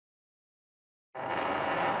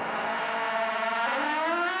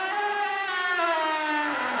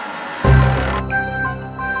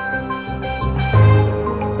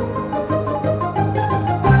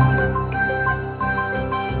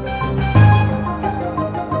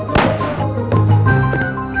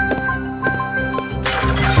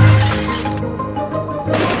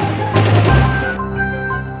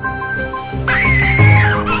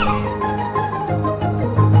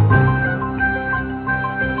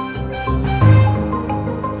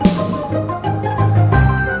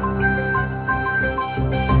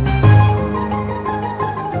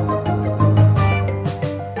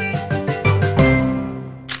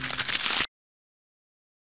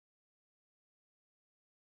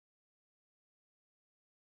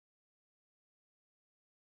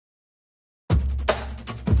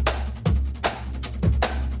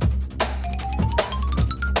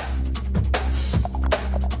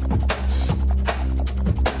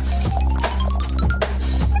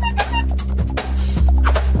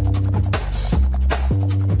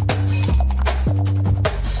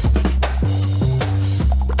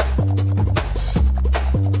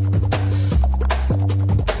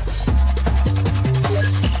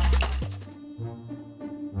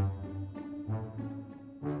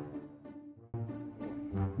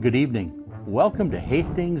Good evening. Welcome to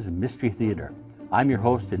Hastings Mystery Theater. I'm your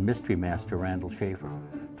host and mystery master, Randall Schaefer.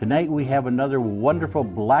 Tonight we have another wonderful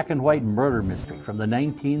black and white murder mystery from the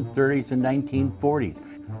 1930s and 1940s.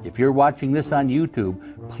 If you're watching this on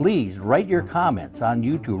YouTube, please write your comments on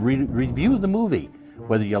YouTube. Review the movie,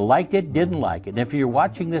 whether you liked it, didn't like it. And if you're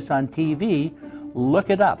watching this on TV, look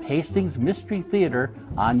it up, Hastings Mystery Theater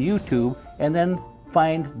on YouTube, and then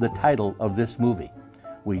find the title of this movie.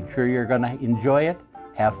 We're sure you're going to enjoy it.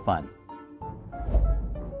 Have fun.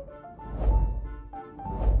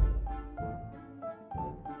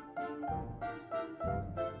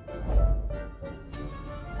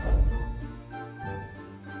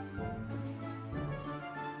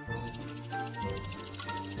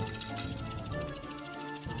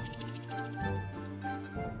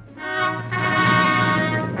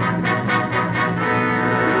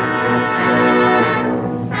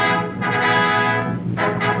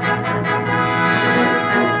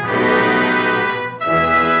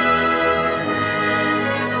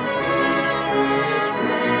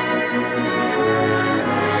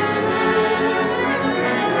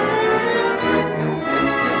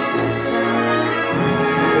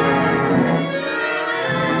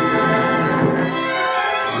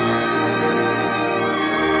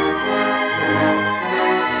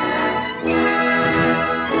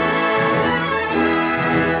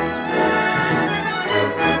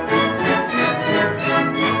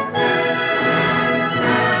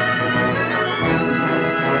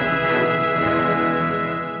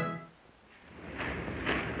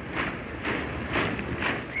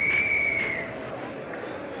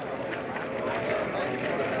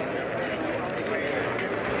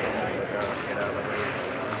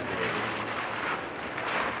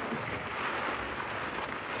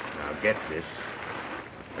 Get this.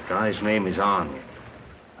 The guy's name is Arnold.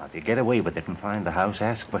 Now, if you get away with it and find the house,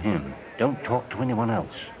 ask for him. Don't talk to anyone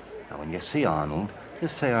else. Now, when you see Arnold,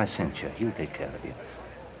 just say I sent you. He'll take care of you.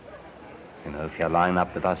 You know, if you line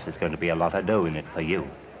up with us, there's going to be a lot of dough in it for you.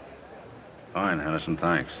 Fine, Henderson,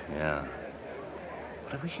 thanks. Yeah.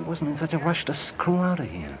 But I wish you wasn't in such a rush to screw out of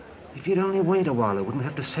here. If you'd only wait a while, I wouldn't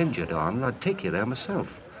have to send you to Arnold. I'd take you there myself.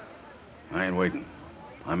 I ain't waiting.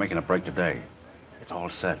 I'm making a break today. It's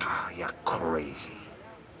all set. Ah, you're crazy.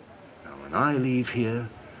 Now, when I leave here,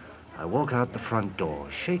 I walk out the front door,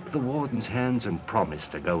 shake the warden's hands, and promise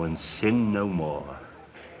to go and sin no more.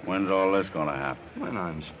 When's all this gonna happen? When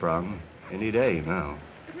I'm sprung. Any day now.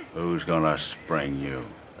 Who's gonna spring you?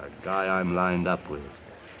 The guy I'm lined up with.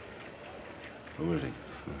 Who is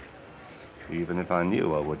he? Even if I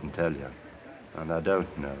knew, I wouldn't tell you. And I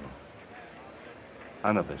don't know.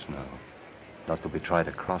 None of us know. Not till we try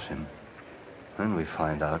to cross him. Then we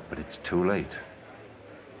find out, but it's too late.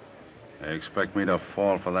 They expect me to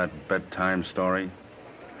fall for that bedtime story?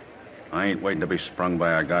 I ain't waiting to be sprung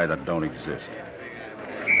by a guy that don't exist.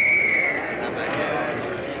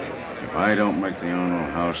 If I don't make the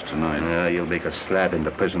Arnold house tonight... Yeah, you'll make a slab in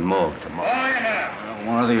the prison morgue tomorrow. Oh, yeah.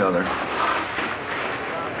 One or the other.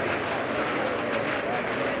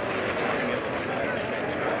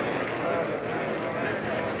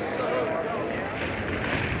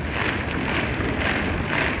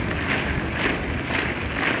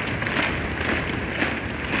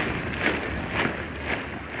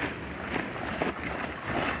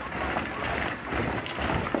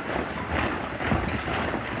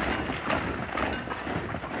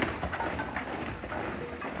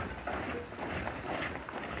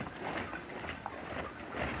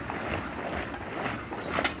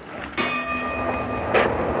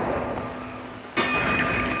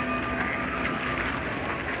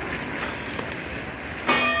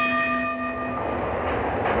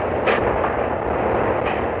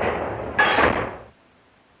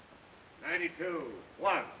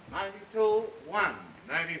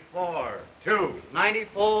 Two.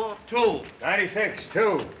 94, 2. 96,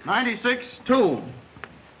 2. 96, 2.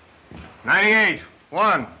 98,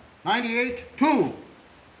 1. 98, 2.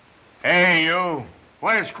 Hey, you.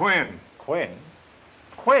 Where's Quinn? Quinn?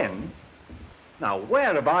 Quinn? Now,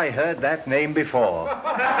 where have I heard that name before?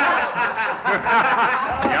 Yeah.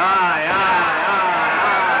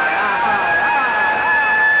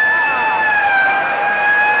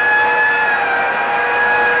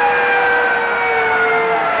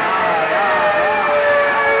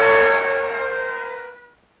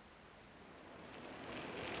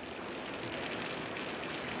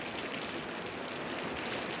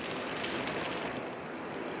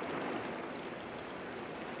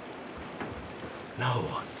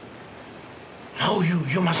 No,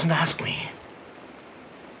 you mustn't ask me.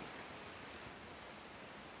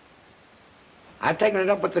 I've taken it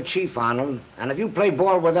up with the chief, Arnold, and if you play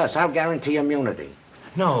ball with us, I'll guarantee immunity.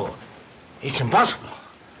 No, it's impossible.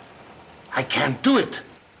 I can't do it.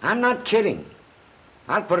 I'm not kidding.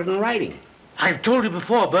 I'll put it in writing. I've told you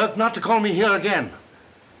before, Burke, not to call me here again.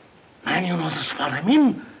 Man, you know the spot I'm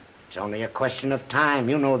in. It's only a question of time.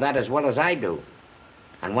 You know that as well as I do.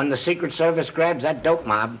 And when the Secret Service grabs that dope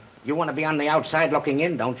mob, you want to be on the outside looking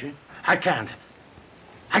in, don't you? I can't.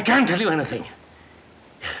 I can't tell you anything.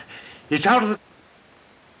 It's out of the...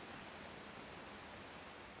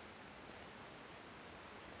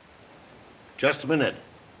 Just a minute.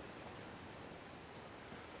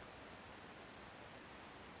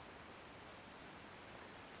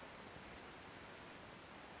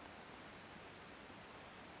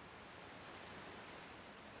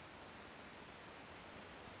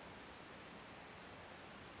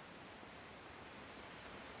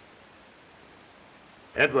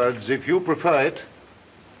 Edwards, if you prefer it,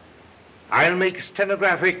 I'll make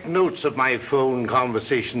stenographic notes of my phone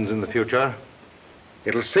conversations in the future.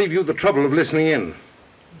 It'll save you the trouble of listening in.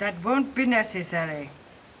 That won't be necessary.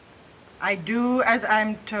 I do as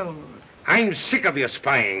I'm told. I'm sick of your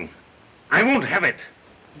spying. I won't have it.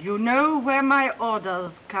 You know where my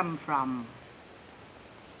orders come from.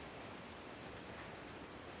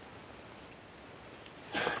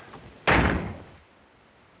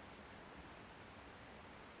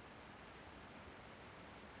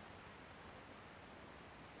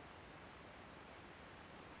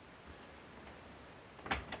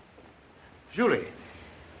 Julie.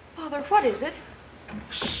 Father, what is it?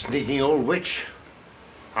 Sneaking old witch.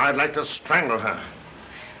 I'd like to strangle her.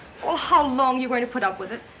 Well, how long are you going to put up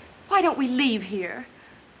with it? Why don't we leave here?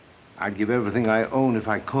 I'd give everything I own if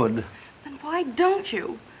I could. Then why don't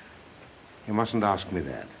you? You mustn't ask me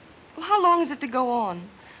that. Well, how long is it to go on?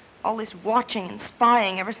 All this watching and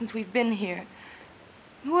spying ever since we've been here.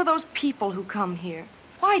 Who are those people who come here?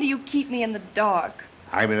 Why do you keep me in the dark?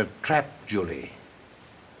 I'm in a trap, Julie.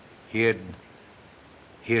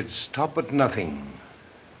 He'd stop at nothing.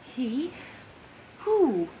 He?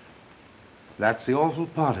 Who? That's the awful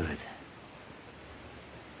part of it.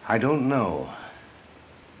 I don't know.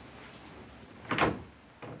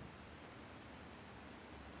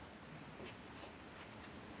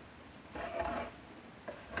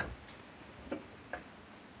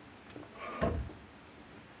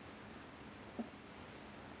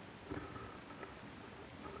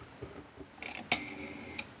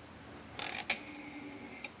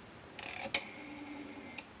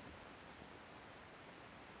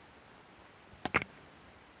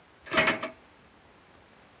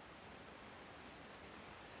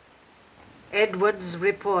 Edwards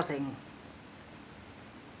reporting.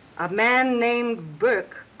 A man named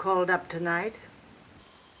Burke called up tonight.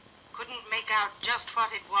 Couldn't make out just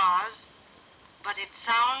what it was, but it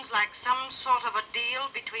sounds like some sort of a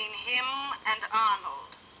deal between him and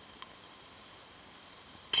Arnold.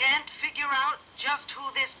 Can't figure out just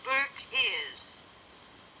who this Burke is.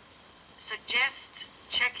 Suggest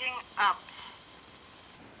checking up.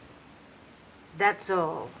 That's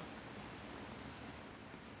all.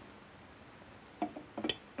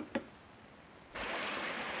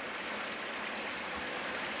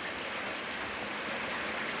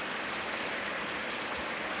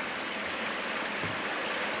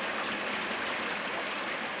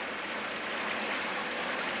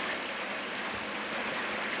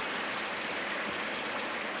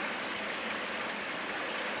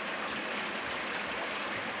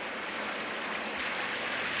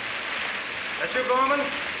 That you, Gorman?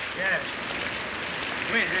 Yes.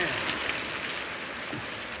 Come here.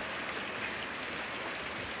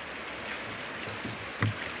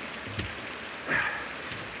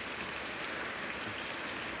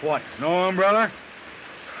 What, no umbrella?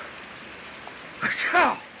 What's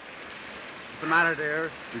the matter,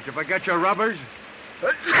 dear? Did you forget your rubbers?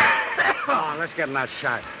 Oh, let's get in that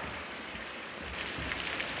shot.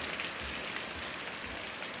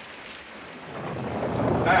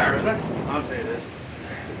 There, is it? I'll say this.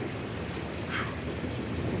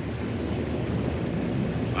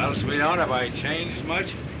 Well, sweetheart, have I changed much?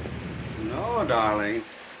 No, darling.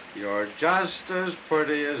 You're just as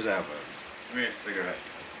pretty as ever. Give me a cigarette.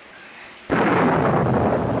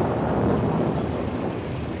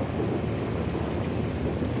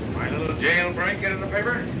 My little jailbreak get in the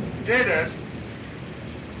paper? Did it?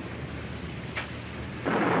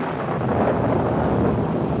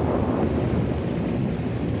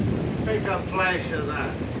 Take a flash of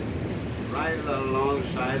that. Right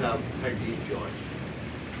alongside of Peggy Joyce.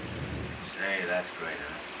 Say, that's great,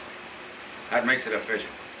 huh? That makes it official.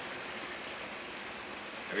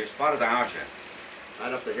 Have you spotted the house yet?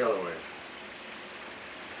 Right up the hill away.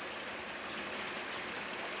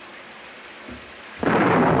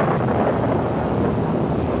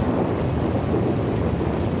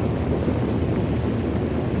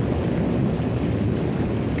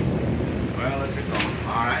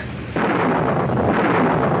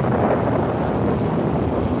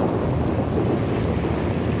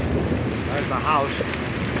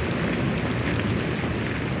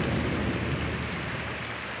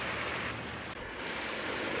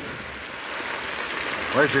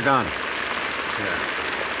 Where's your gun? Here.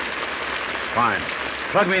 Fine.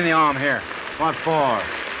 Plug me in the arm here. What for?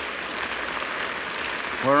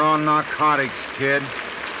 We're on narcotics, kid.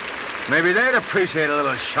 Maybe they'd appreciate a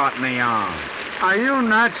little shot in the arm. Are you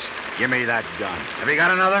nuts? Give me that gun. Have you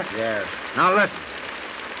got another? Yes. Now listen.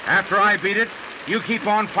 After I beat it, you keep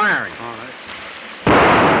on firing. All right.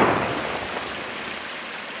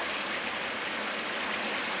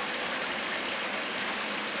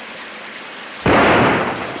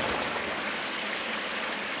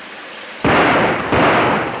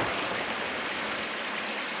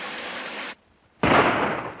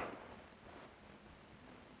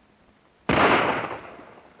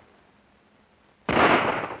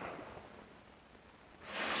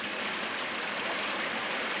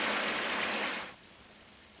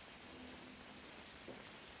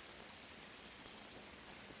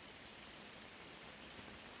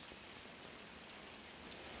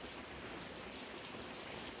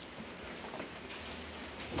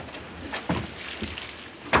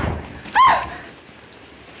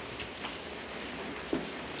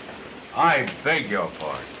 I beg your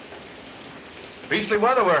pardon. Beastly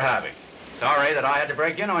weather we're having. Sorry that I had to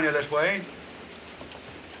break in on you this way.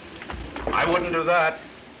 I wouldn't do that.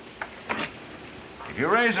 If you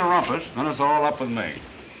raise a rumpus, then it's all up with me.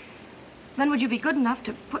 Then would you be good enough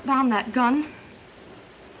to put down that gun?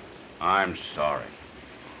 I'm sorry.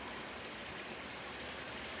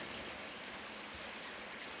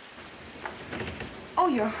 Oh,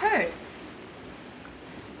 you're hurt.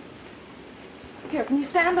 Here, can you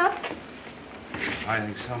stand up? I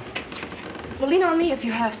think so. Well, lean on me if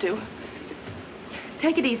you have to.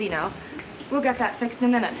 Take it easy now. We'll get that fixed in a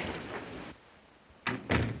minute.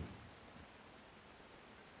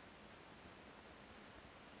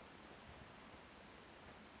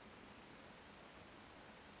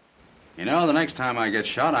 You know, the next time I get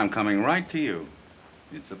shot, I'm coming right to you.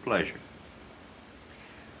 It's a pleasure.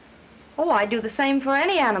 Oh, I'd do the same for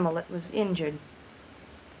any animal that was injured.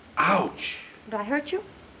 Ouch! Did I hurt you?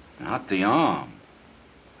 Not the arm.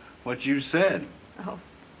 What you said. Oh.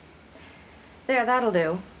 There, that'll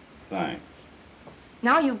do. Thanks.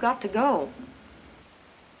 Now you've got to go.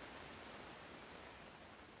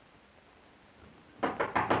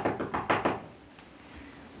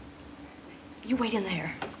 You wait in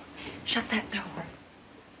there. Shut that door.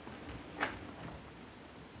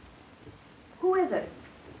 Who is it?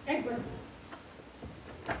 Edward.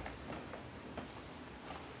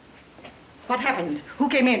 What happened? Who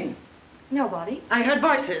came in? Nobody. I heard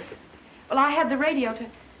voices. Well, I had the radio to...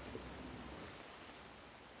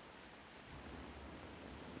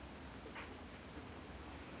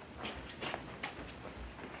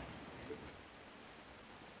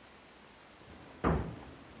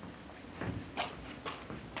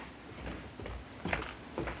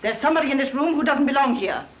 There's somebody in this room who doesn't belong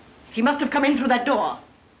here. He must have come in through that door.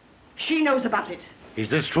 She knows about it. Is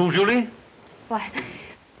this true, Julie? Why,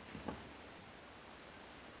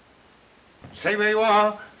 Stay where you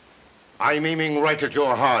are. I'm aiming right at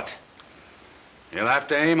your heart. You'll have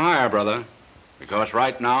to aim higher, brother. Because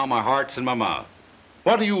right now, my heart's in my mouth.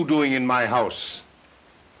 What are you doing in my house?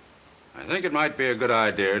 I think it might be a good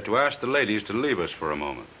idea to ask the ladies to leave us for a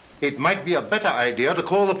moment. It might be a better idea to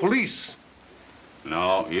call the police.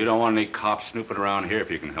 No, you don't want any cops snooping around here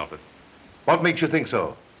if you can help it. What makes you think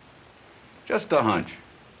so? Just a hunch,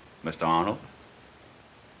 Mr. Arnold.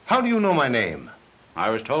 How do you know my name? I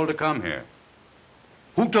was told to come here.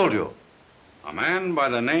 Who told you? A man by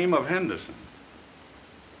the name of Henderson.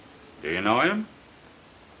 Do you know him?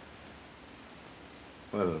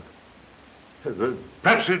 Well,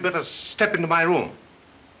 perhaps we'd better step into my room.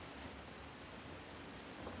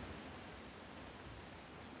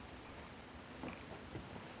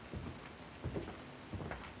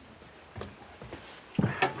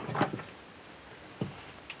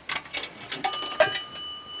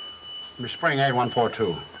 Spring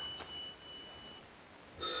 8142.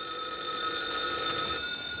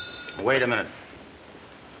 Wait a minute.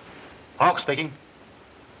 Hawk speaking.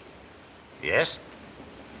 Yes?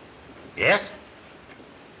 Yes?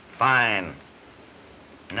 Fine.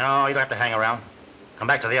 No, you don't have to hang around. Come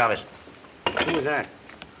back to the office. Who was that?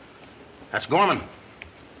 That's Gorman.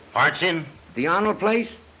 Parts in. The Arnold place?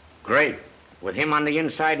 Great. With him on the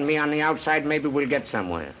inside and me on the outside, maybe we'll get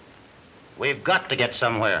somewhere. We've got to get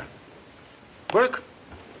somewhere. Burke,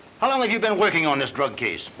 how long have you been working on this drug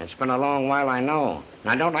case? It's been a long while, I know.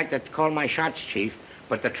 And I don't like to call my shots, Chief,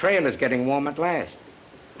 but the trail is getting warm at last.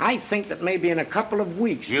 I think that maybe in a couple of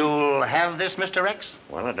weeks... You'll have this, Mr. Rex?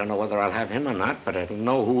 Well, I don't know whether I'll have him or not, but I'll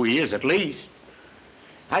know who he is at least.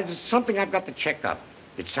 It's something I've got to check up.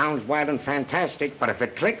 It sounds wild and fantastic, but if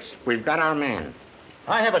it clicks, we've got our man.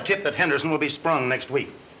 I have a tip that Henderson will be sprung next week.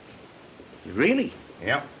 Really?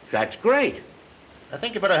 Yeah. That's great. I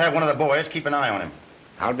think you better have one of the boys keep an eye on him.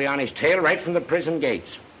 I'll be on his tail right from the prison gates.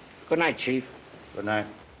 Good night, Chief. Good night.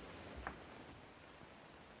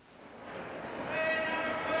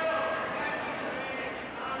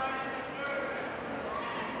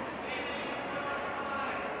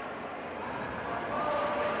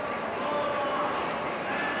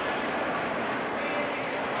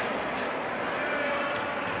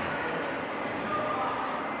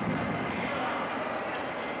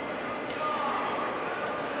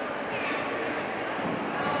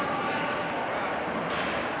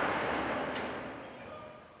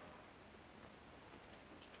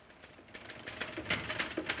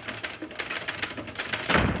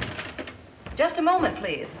 Just a moment,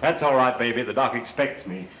 please. That's all right, baby. The doc expects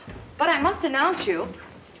me. But I must announce you.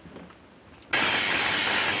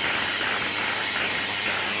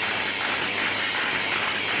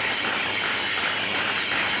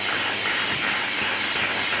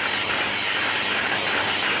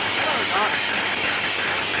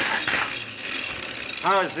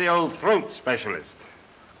 How's the old throat specialist?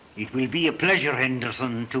 It will be a pleasure,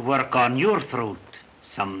 Henderson, to work on your throat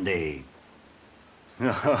someday.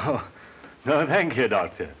 No, thank you,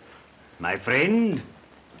 Doctor. My friend,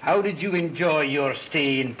 how did you enjoy your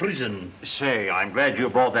stay in prison? Say, I'm glad you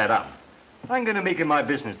brought that up. I'm going to make it my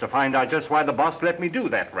business to find out just why the boss let me do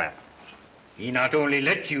that rap. He not only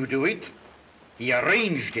let you do it, he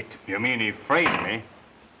arranged it. You mean he framed me?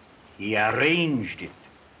 He arranged it.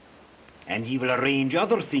 And he will arrange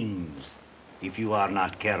other things if you are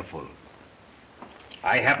not careful.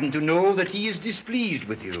 I happen to know that he is displeased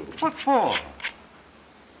with you. What for?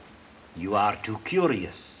 You are too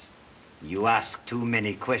curious. You ask too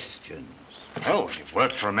many questions. Oh, you've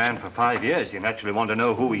worked for a man for 5 years. You naturally want to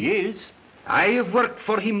know who he is. I have worked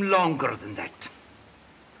for him longer than that.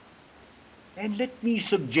 And let me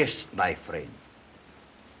suggest, my friend,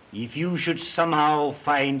 if you should somehow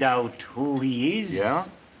find out who he is... Yeah?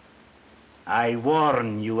 I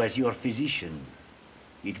warn you as your physician,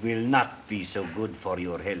 it will not be so good for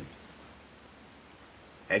your health.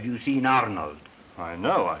 Have you seen Arnold? I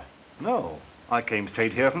know. No. I came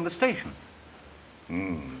straight here from the station.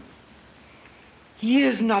 He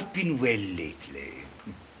has not been well lately.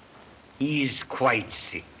 He is quite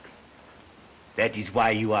sick. That is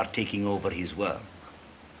why you are taking over his work.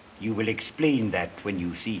 You will explain that when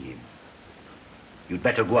you see him. You'd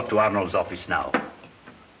better go up to Arnold's office now.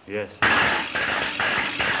 Yes.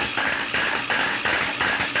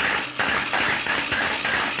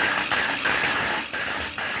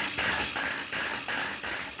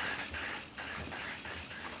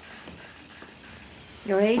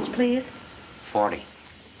 Your age, please? 40.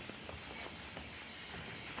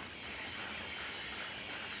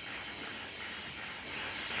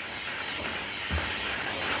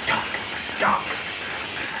 Doc.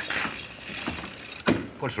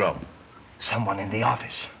 What's wrong? Someone in the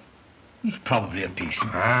office. He's probably a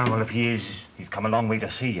patient. Well, if he is, he's come a long way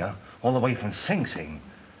to see you, all the way from Sing Sing.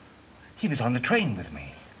 He was on the train with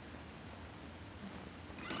me.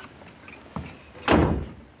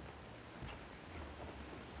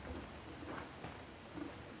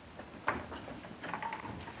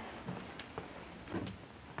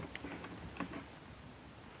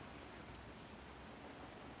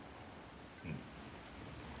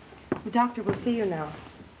 The doctor will see you now.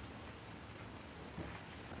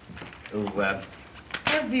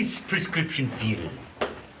 Have this prescription filled.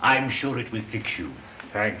 I'm sure it will fix you.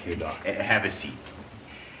 Thank you, Doc. Have a seat.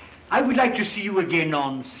 I would like to see you again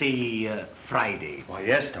on, say, Friday. Why,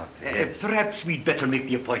 yes, Doctor. Yes. Perhaps we'd better make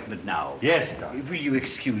the appointment now. Yes, Doctor. Will you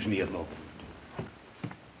excuse me a moment?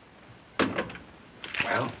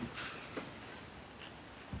 Well?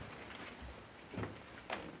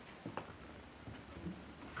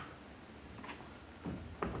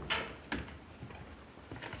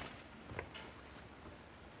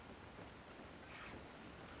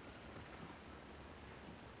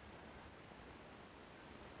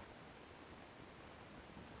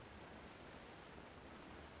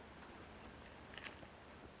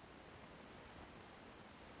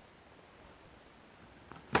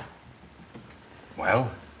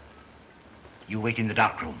 Well? You wait in the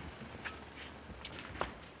dark room.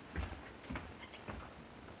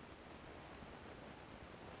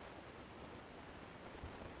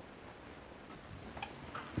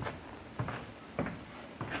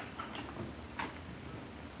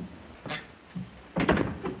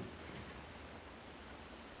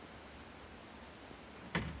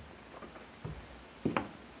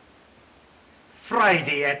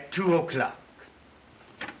 Friday at 2:00.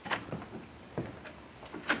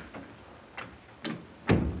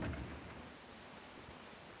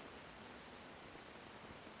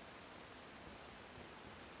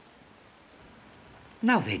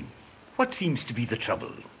 Now then, what seems to be the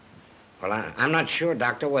trouble? Well, I'm not sure,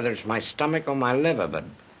 Doctor, whether it's my stomach or my liver, but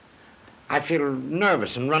I feel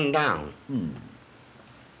nervous and run down.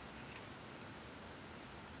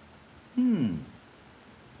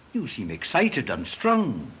 You seem excited and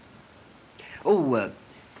strung. Oh,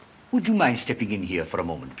 would you mind stepping in here for a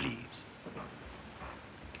moment, please?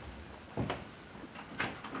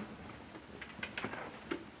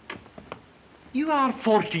 You are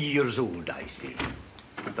 40 years old, I say.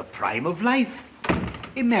 The prime of life.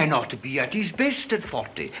 A man ought to be at his best at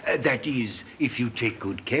 40. That is, if you take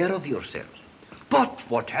good care of yourself. But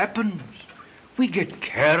what happens? We get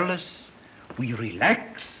careless, we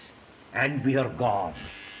relax, and we are gone.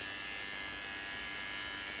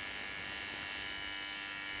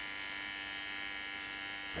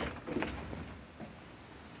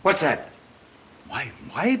 What's that?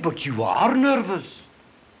 Why, but you are nervous.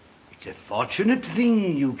 It's a fortunate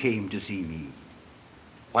thing you came to see me.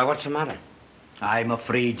 Why, what's the matter? I'm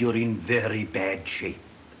afraid you're in very bad shape.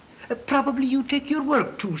 Probably you take your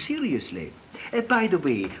work too seriously. By the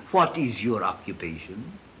way, what is your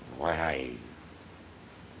occupation? Why,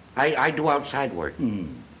 I do outside work.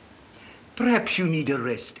 Perhaps you need a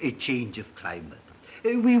rest, a change of climate.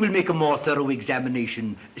 We will make a more thorough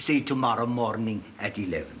examination, say tomorrow morning at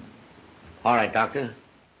 11. All right, Doctor.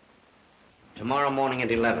 Tomorrow morning at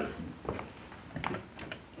 11.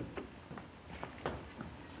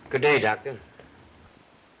 Good day, Doctor.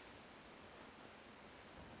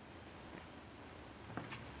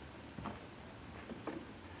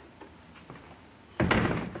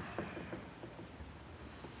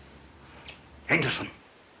 Henderson.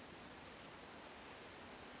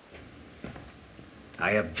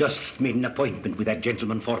 I have just made an appointment with that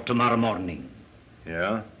gentleman for tomorrow morning.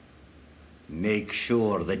 Yeah? Make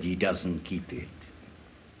sure that he doesn't keep it.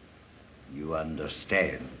 You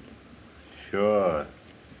understand? Sure.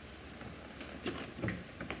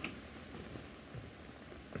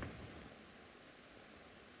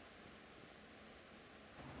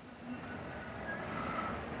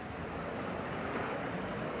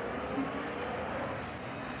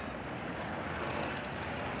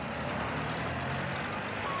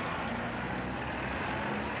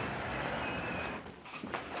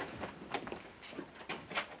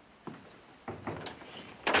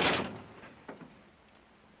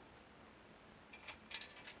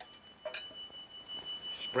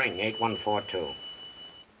 Spring, 8142.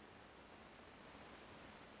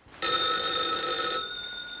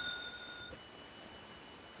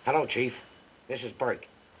 Hello, Chief. This is Burke.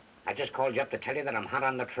 I just called you up to tell you that I'm hot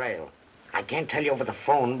on the trail. I can't tell you over the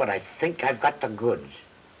phone, but I think I've got the goods.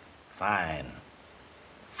 Fine.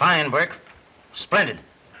 Fine, Burke. Splendid.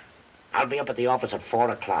 I'll be up at the office at 4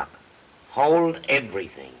 o'clock. Hold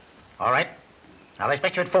everything. All right. I'll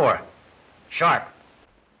expect you at 4. Sharp.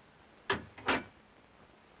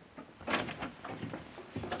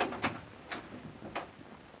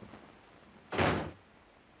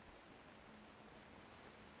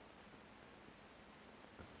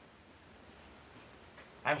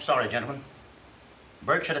 I'm sorry, gentlemen.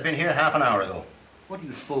 Burke should have been here half an hour ago. What do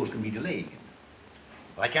you suppose can be delayed?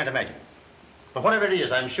 Well, I can't imagine. But whatever it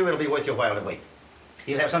is, I'm sure it'll be worth your while to wait.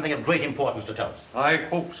 He'll have something of great importance to tell us. I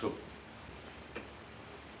hope so.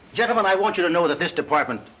 Gentlemen, I want you to know that this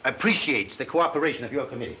department appreciates the cooperation of your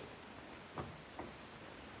committee.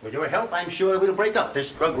 With your help, I'm sure we'll break up this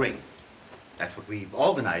drug ring. That's what we've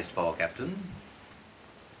organized for, Captain.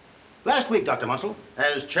 Last week, Dr. Munsell,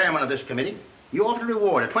 as chairman of this committee, you offered a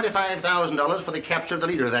reward of $25,000 for the capture of the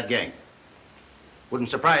leader of that gang. Wouldn't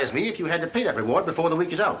surprise me if you had to pay that reward before the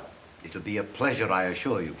week is out. It'll be a pleasure, I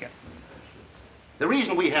assure you, Captain. The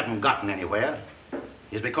reason we haven't gotten anywhere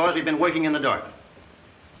is because we've been working in the dark.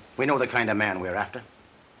 We know the kind of man we're after.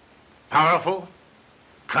 Powerful,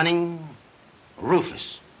 cunning,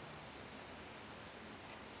 ruthless.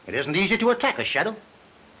 It isn't easy to attack a shadow,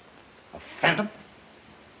 a phantom.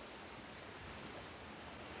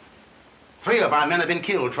 3 of our men have been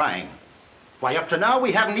killed trying. Why, up to now,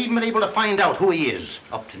 we haven't even been able to find out who he is.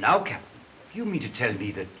 Up to now, Captain? You mean to tell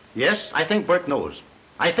me that... Yes, I think Burke knows.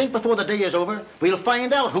 I think before the day is over, we'll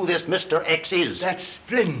find out who this Mr. X is. That's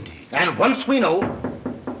splendid. And once we know...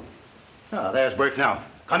 Ah, there's Burke now.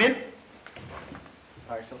 Come in.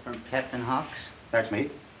 Parcel from Captain Hawks. That's me.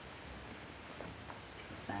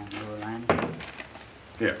 Samuel Line.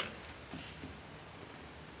 Here.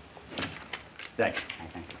 Thanks. I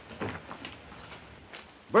think.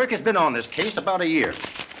 Burke has been on this case about a year.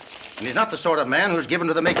 And he's not the sort of man who's given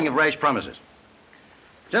to the making of rash promises.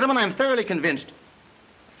 Gentlemen, I'm thoroughly convinced...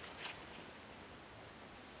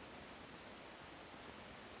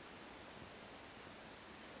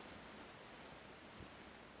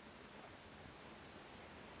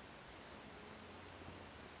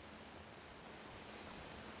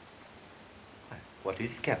 What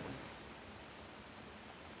is it, Captain?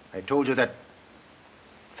 I told you that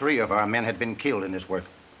 3 of our men had been killed in this work.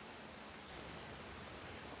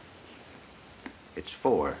 It's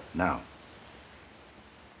 4 now.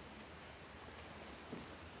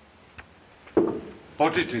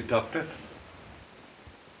 What is it, Doctor?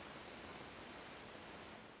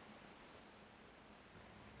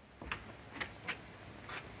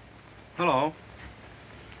 Hello.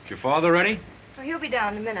 Is your father ready? Oh, he'll be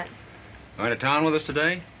down in a minute. Going to town with us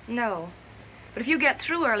today? No. But if you get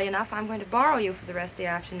through early enough, I'm going to borrow you for the rest of the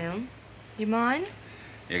afternoon. You mind?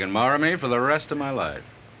 You can borrow me for the rest of my life.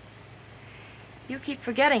 You keep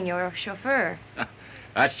forgetting you're a chauffeur.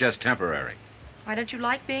 That's just temporary. Why don't you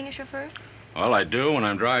like being a chauffeur? Well, I do when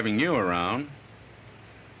I'm driving you around.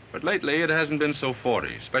 But lately, it hasn't been so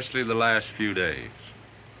 40, especially the last few days.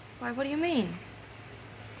 Why, what do you mean?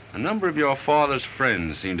 A number of your father's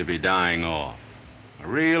friends seem to be dying off. A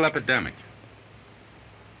real epidemic.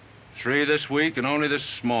 3 this week, and only this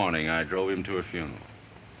morning I drove him to a funeral.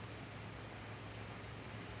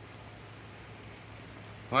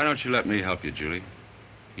 Why don't you let me help you, Julie?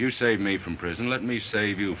 You saved me from prison. Let me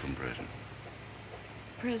save you from prison.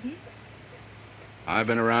 Prison? I've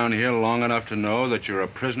been around here long enough to know that you're a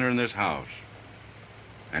prisoner in this house.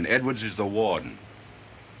 And Edwards is the warden.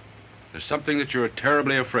 There's something that you're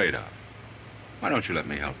terribly afraid of. Why don't you let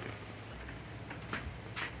me help you?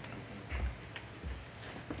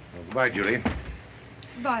 Well, goodbye, Julie.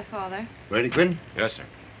 Goodbye, Father. Ready, Quinn? Yes, sir.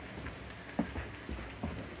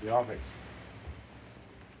 The office.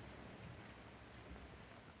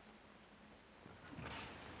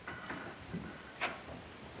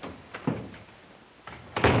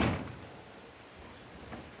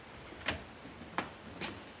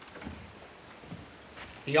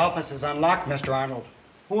 The office is unlocked, Mr. Arnold.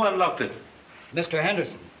 Who unlocked it? Mr.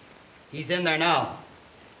 Henderson. He's in there now.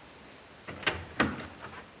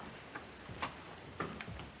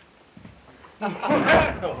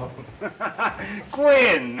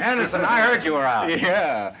 Quinn! Anderson, I heard you were out.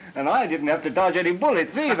 Yeah, and I didn't have to dodge any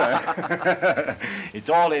bullets either. It's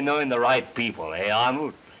all in knowing the right people, eh,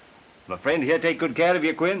 Arnold? My friend here take good care of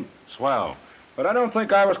you, Quinn? Swell. But I don't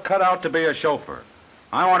think I was cut out to be a chauffeur.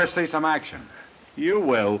 I want to see some action. You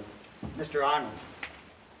will. Mr. Arnold.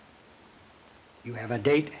 You have a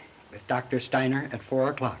date with Dr. Steiner at 4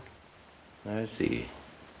 o'clock. I see.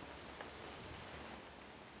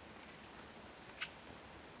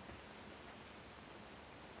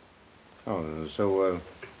 Oh, so,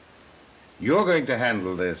 you're going to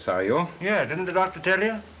handle this, are you? Yeah, didn't the doctor tell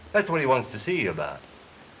you? That's what he wants to see you about.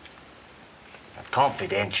 But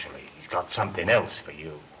confidentially, he's got something else for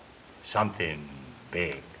you. Something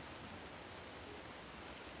big.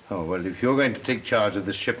 Oh, well, if you're going to take charge of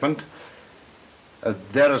this shipment,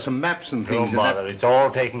 there are some maps and things. Don't bother, it's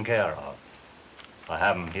all taken care of. I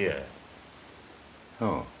have them here.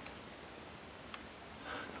 Oh.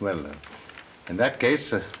 Well, in that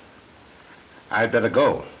case, I'd better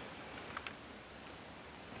go.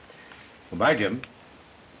 Goodbye, Jim.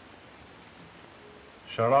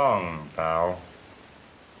 So long, pal.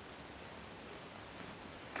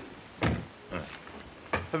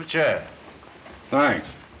 Have a chair. Thanks.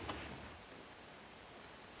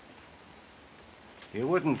 You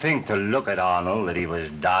wouldn't think to look at Arnold that he was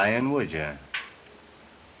dying, would you?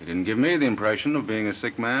 He didn't give me the impression of being a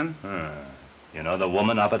sick man. You know the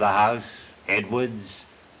woman up at the house? Edwards?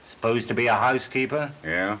 Supposed to be a housekeeper?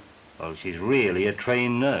 Yeah? Well, she's really a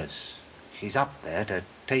trained nurse. She's up there to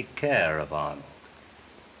take care of Arnold.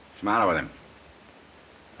 What's the matter with him?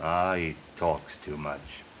 Ah, he talks too much.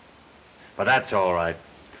 But that's all right.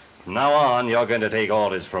 From now on, you're going to take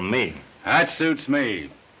orders from me. That suits me.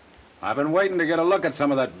 I've been waiting to get a look at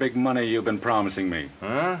some of that big money you've been promising me.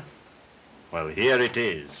 Huh? Well, here it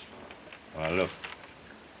is. Well, look.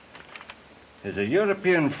 There's a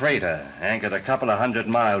European freighter anchored a couple of 100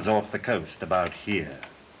 miles off the coast, about here.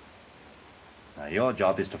 Now, your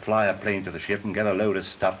job is to fly a plane to the ship and get a load of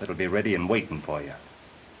stuff that'll be ready and waiting for you.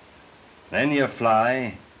 Then you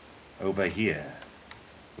fly over here,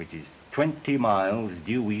 which is 20 miles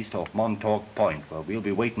due east off Montauk Point, where we'll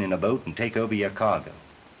be waiting in a boat and take over your cargo.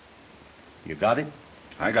 You got it?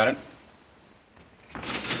 I got it.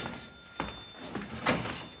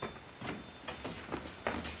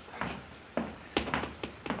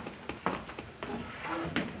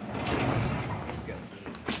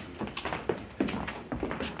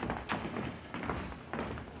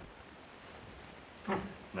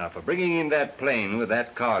 Now, for bringing in that plane with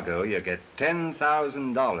that cargo, you get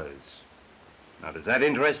 $10,000. Now, does that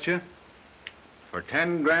interest you? For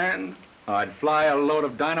 10 grand, I'd fly a load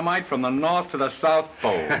of dynamite from the North to the South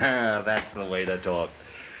Pole. That's the way to talk.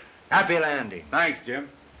 Happy landing. Thanks, Jim.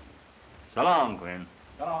 So long, Quinn.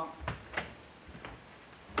 So long.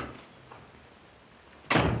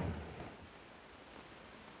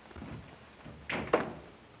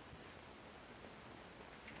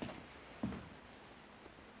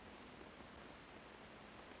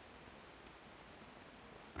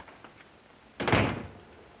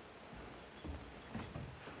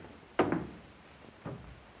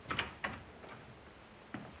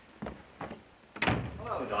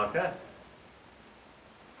 Hello, Doctor.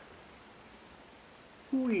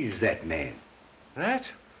 Who is that man? That?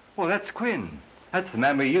 Well, that's Quinn. That's the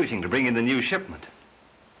man we're using to bring in the new shipment.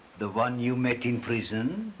 The one you met in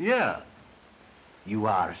prison? Yeah. You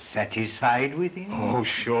are satisfied with him? Oh,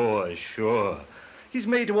 sure, sure. He's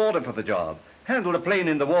made to order for the job. Handled a plane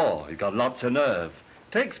in the war. He's got lots of nerve.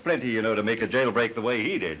 Takes plenty, you know, to make a jailbreak the way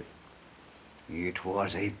he did. It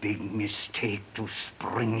was a big mistake to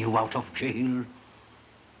spring you out of jail.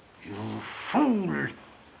 You fool!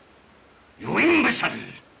 You imbecile!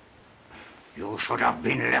 You should have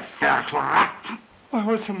been left there to rot. Well,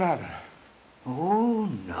 what's the matter? Oh,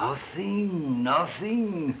 nothing,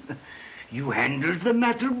 nothing. You handled the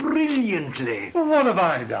matter brilliantly. Well, what have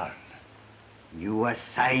I done? You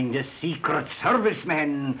assigned a Secret Service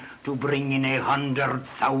man to bring in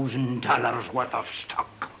 $100,000 worth of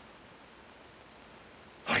stock.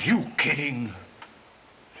 Are you kidding?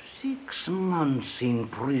 6 months in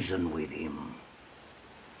prison with him.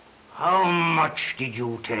 How much did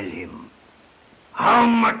you tell him? How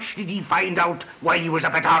much did he find out while he was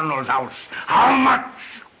up at Arnold's house? How much?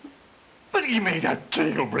 But he made a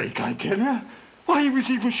jailbreak, I tell you. Why, he was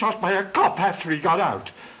even shot by a cop after he got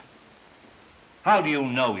out. How do you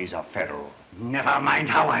know he's a federal? Never mind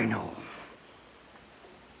how I know.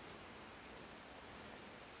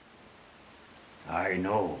 I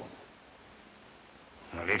know.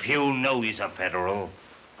 Well, if you know he's a federal,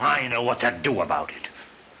 I know what to do about it.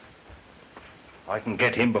 I can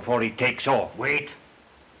get him before he takes off. Wait.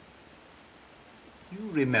 You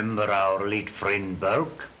remember our late friend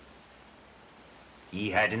Burke? He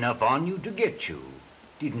had enough on you to get you,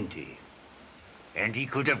 didn't he? And he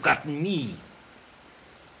could have gotten me.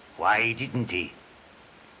 Why didn't he?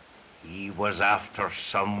 He was after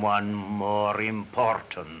someone more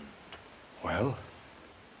important. Well?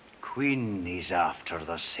 Quinn is after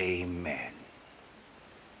the same man.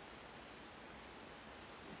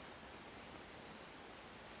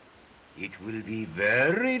 It will be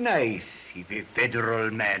very nice if a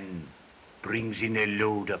federal man brings in a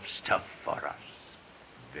load of stuff for us.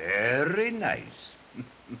 Very nice.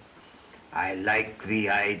 I like the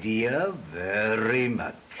idea very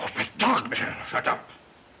much. Oh, but Doctor, shut up.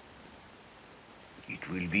 It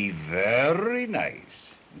will be very nice.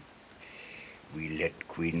 We let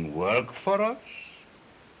Quinn work for us.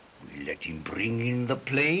 We let him bring in the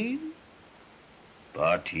plane.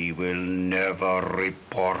 But he will never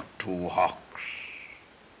report to Hawks.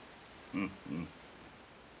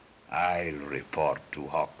 I'll report to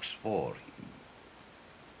Hawks for him.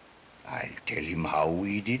 I'll tell him how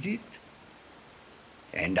we did it.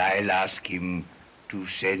 And I'll ask him to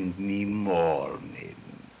send me more men.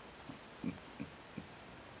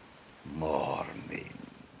 More men.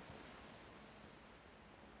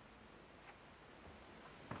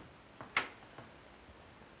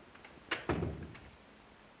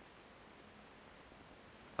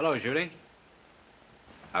 Hello, Judy.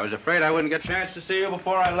 I was afraid I wouldn't get a chance to see you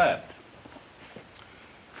before I left.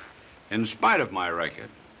 In spite of my record,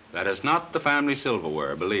 that is not the family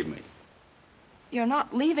silverware, believe me. You're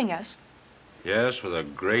not leaving us. Yes, with a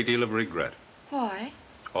great deal of regret. Why?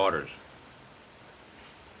 Orders.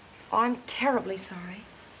 Oh, I'm terribly sorry.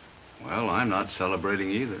 Well, I'm not celebrating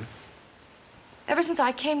either. Ever since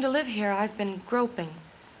I came to live here, I've been groping.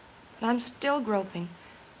 And I'm still groping.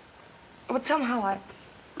 But somehow I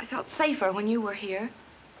felt safer when you were here.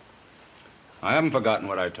 I haven't forgotten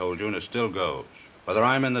what I told you, and it still goes. Whether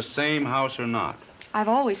I'm in the same house or not. I've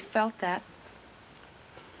always felt that.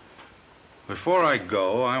 Before I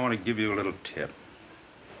go, I want to give you a little tip.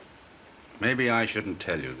 Maybe I shouldn't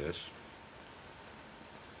tell you this.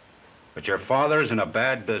 But your father's in a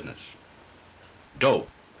bad business. Dope.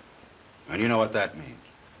 And you know what that means.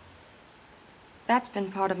 That's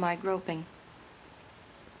been part of my groping.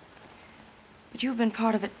 But you've been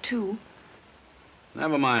part of it, too.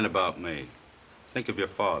 Never mind about me. Think of your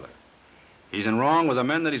father. He's in wrong with the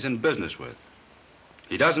men that he's in business with.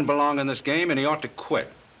 He doesn't belong in this game, and he ought to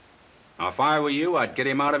quit. Now, if I were you, I'd get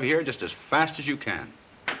him out of here just as fast as you can.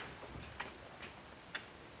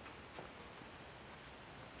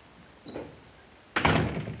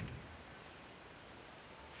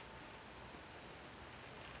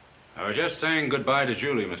 How was just saying goodbye to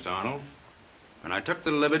Julie, Mr. Arnold. And I took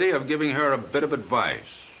the liberty of giving her a bit of advice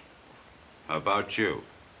about you.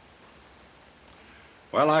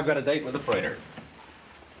 Well, I've got a date with the freighter.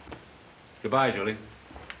 Goodbye, Julie.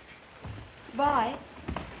 Bye.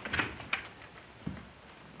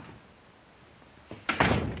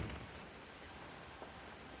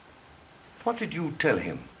 What did you tell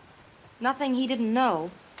him? Nothing he didn't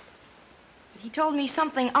know. But he told me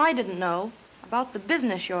something I didn't know about the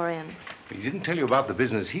business you're in. He didn't tell you about the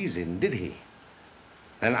business he's in, did he?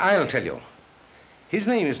 Then I'll tell you. His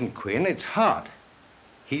name isn't Quinn, it's Hart.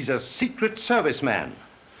 He's a Secret Service man.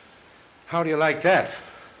 How do you like that?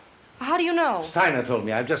 How do you know? Steiner told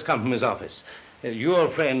me. I've just come from his office. Your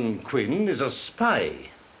friend Quinn is a spy.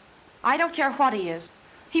 I don't care what he is.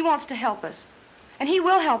 He wants to help us. And he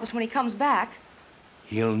will help us when he comes back.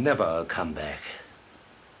 He'll never come back.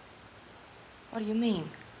 What do you mean?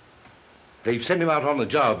 They've sent him out on a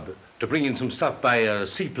job to bring in some stuff by a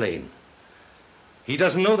seaplane. He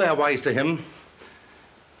doesn't know they're wise to him.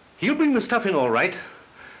 He'll bring the stuff in all right.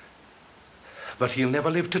 But he'll never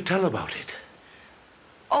live to tell about it.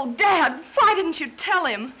 Oh, Dad, why didn't you tell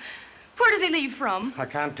him? Where does he leave from? I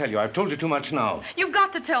can't tell you. I've told you too much now. You've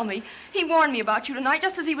got to tell me. He warned me about you tonight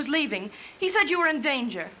just as he was leaving. He said you were in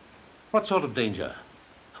danger. What sort of danger?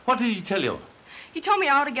 What did he tell you? He told me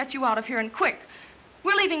how to get you out of here, and quick.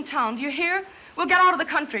 We're leaving town, do you hear? We'll get out of the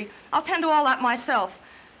country. I'll tend to all that myself.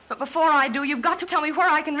 But before I do, you've got to tell me where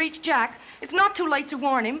I can reach Jack. It's not too late to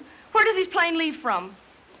warn him. Where does his plane leave from?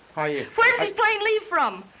 Where does his plane leave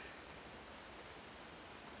from?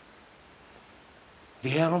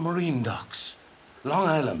 The Aero Marine docks, Long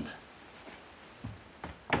Island.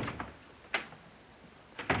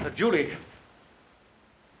 Julie.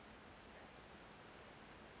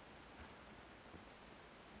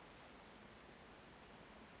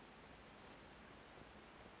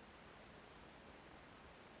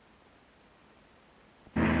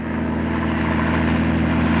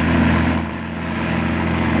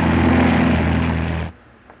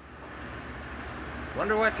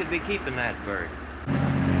 Wonder what could be keeping that bird.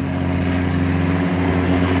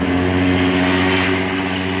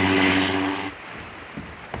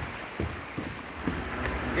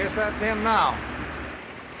 Guess that's him now.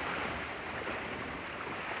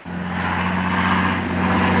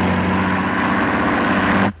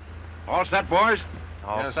 All set, boys?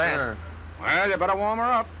 All set. Sir. Well, you better warm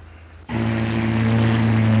her up.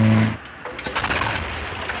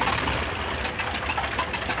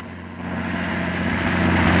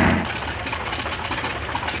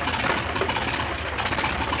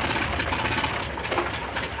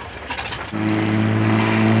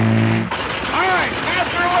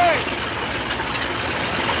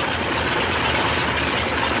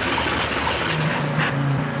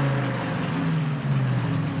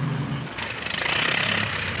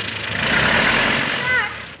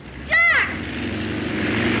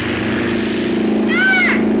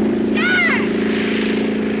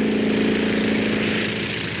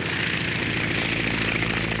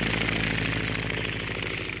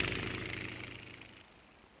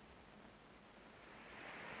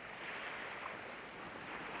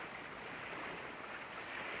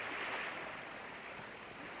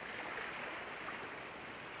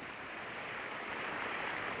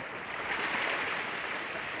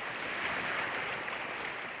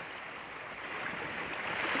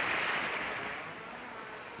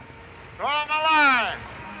 Throw him a line.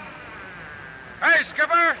 Hey,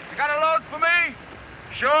 Skipper, you got a load for me?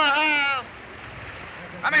 Sure have.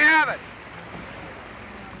 Let me have it.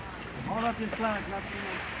 Hold up your flag, not too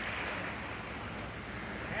much.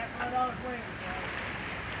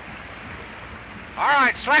 All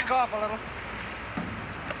right, slack off a little.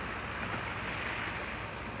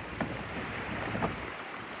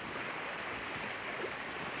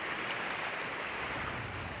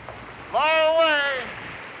 Blow away.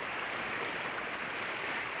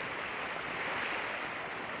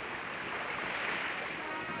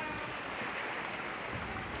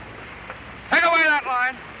 Take away that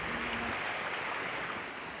line.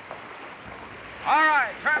 All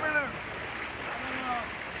right, turn me loose.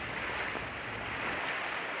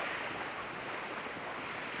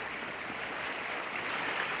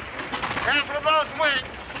 Careful of those wings.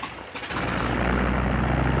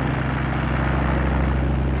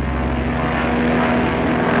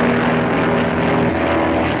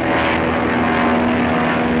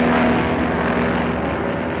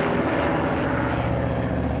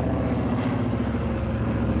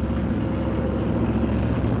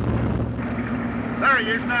 There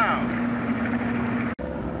he is now.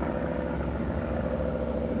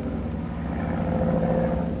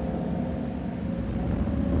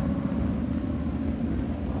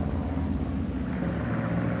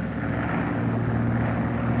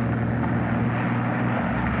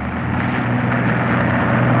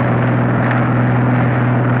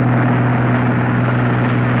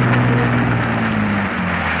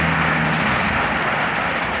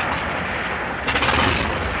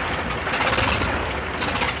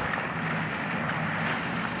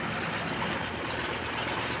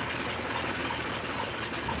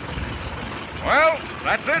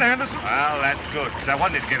 good, 'cause I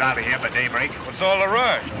wanted to get out of here by daybreak. What's all the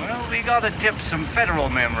rush? Well, we got to tip some federal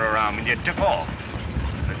men were around when you took off.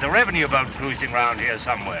 There's a revenue boat cruising around here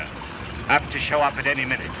somewhere. Apt to show up at any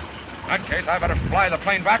minute. In that case, I better fly the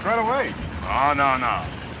plane back right away. Oh, no, no.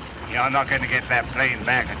 You're not going to get that plane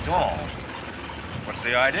back at all. What's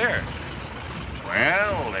the idea?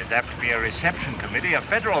 Well, there's apt to be a reception committee of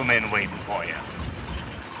federal men waiting for you.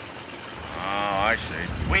 Oh, I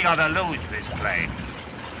see. We got to lose this plane.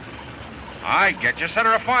 I get you. Set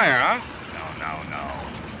her afire, huh? No.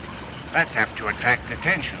 That's apt to attract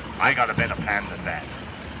attention. I got a better plan than that.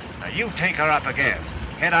 Now, you take her up again,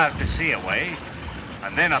 head out to sea away,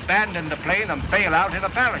 and then abandon the plane and bail out in a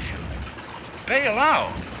parachute. Bail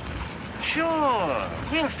out? Sure.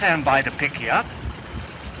 We'll stand by to pick you up.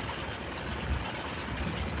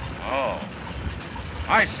 Oh.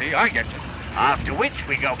 I see. I get you. After which,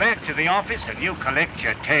 we go back to the office and you collect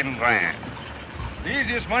your 10 grand. The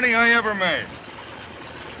easiest money I ever made.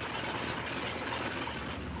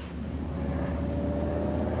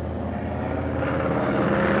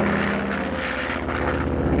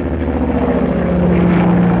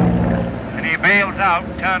 And he bails out,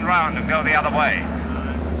 turn round and go the other way.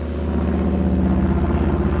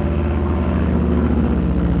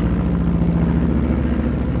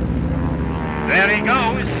 There he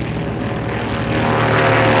goes.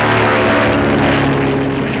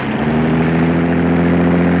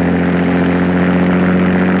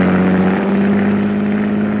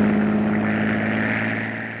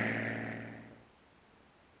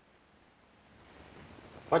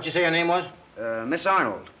 What'd you say her name was? Miss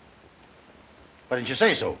Arnold. Why didn't you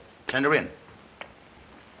say so? Send her in.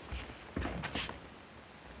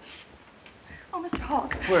 Oh, Mr.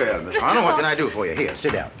 Hawks. Well, Miss Mr. Arnold, what can Hawks. I do for you? Here,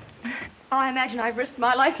 sit down. I imagine I've risked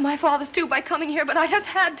my life and my father's too by coming here, but I just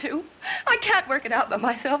had to. I can't work it out by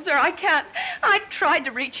myself, sir. I can't. I tried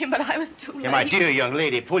to reach him, but I was too late. Hey, my dear young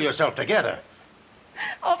lady, pull yourself together.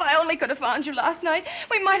 Oh, if I only could have found you last night,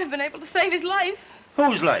 we might have been able to save his life.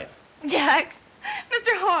 Whose life? Jack's.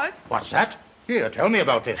 Mr. Hart. What's that? Here, tell me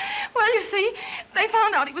about this. Well, you see, they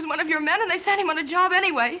found out he was one of your men, and they sent him on a job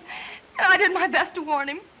anyway. And I did my best to warn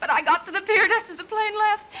him, but I got to the pier just as the plane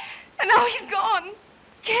left, and now he's gone.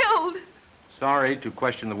 Killed. Sorry to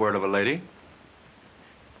question the word of a lady.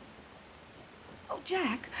 Oh,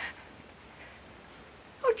 Jack.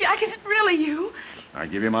 Oh, Jack, is it really you? I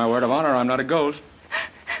give you my word of honor, I'm not a ghost.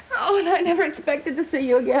 Oh, and I never expected to see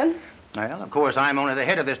you again. Well, of course, I'm only the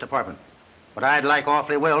head of this department. But I'd like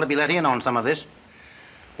awfully well to be let in on some of this.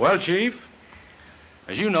 Well, Chief,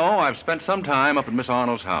 as you know, I've spent some time up at Miss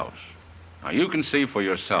Arnold's house. Now, you can see for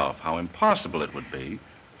yourself how impossible it would be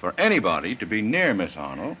for anybody to be near Miss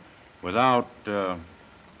Arnold without,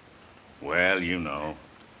 well, you know.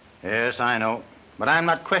 Yes, I know. But I'm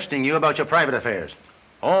not questioning you about your private affairs.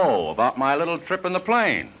 Oh, about my little trip in the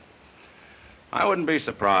plane. I wouldn't be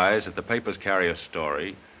surprised if the papers carry a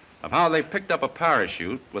story of how they picked up a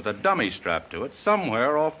parachute with a dummy strapped to it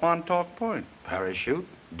somewhere off Montauk Point. Parachute?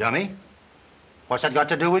 Dummy? What's that got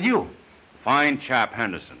to do with you? Fine chap,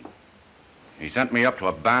 Henderson. He sent me up to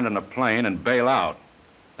abandon a plane and bail out,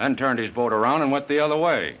 then turned his boat around and went the other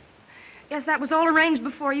way. Yes, that was all arranged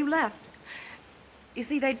before you left. You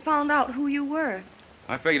see, they'd found out who you were.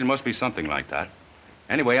 I figured it must be something like that.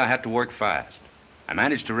 Anyway, I had to work fast. I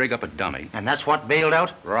managed to rig up a dummy. And that's what bailed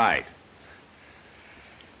out? Right.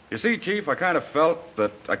 You see, Chief, I kind of felt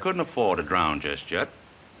that I couldn't afford to drown just yet,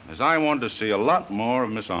 as I wanted to see a lot more of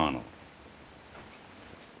Miss Arnold.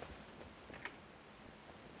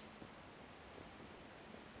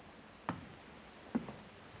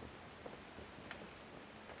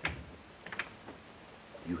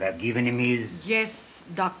 You have given him his... Yes,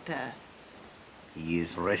 Doctor. He is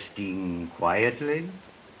resting quietly?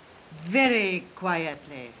 Very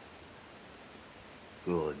quietly.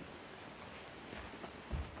 Good.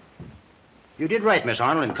 You did right, Miss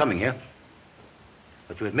Arnold, in coming here.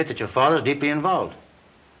 But you admit that your father's deeply involved.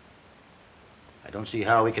 I don't see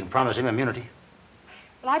how we can promise him immunity.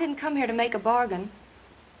 Well, I didn't come here to make a bargain.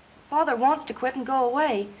 Father wants to quit and go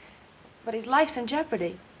away, but his life's in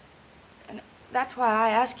jeopardy. And that's why I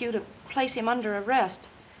ask you to place him under arrest.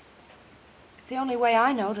 It's the only way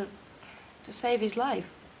I know to save his life.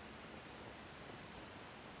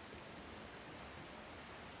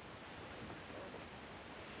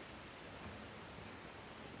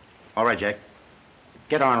 All right, Jack.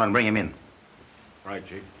 Get Arnold and bring him in. Right,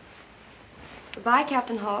 Chief. Goodbye,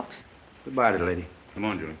 Captain Hawks. Goodbye, little lady. Come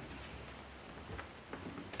on, Julie.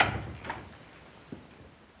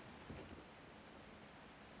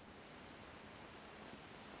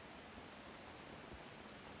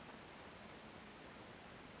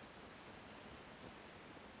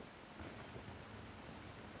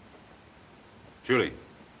 Julie.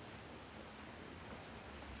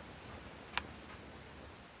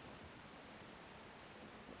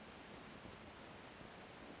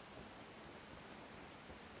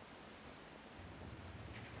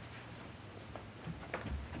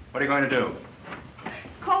 What are you going to do?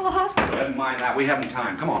 Call the hospital. Never mind that. We haven't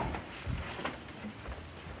time. Come on.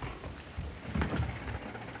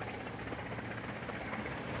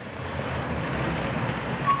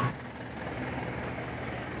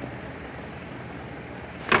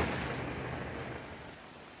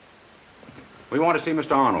 We want to see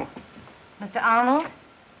Mr. Arnold. Mr. Arnold?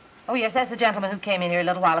 Oh, yes, that's the gentleman who came in here a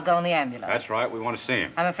little while ago in the ambulance. That's right. We want to see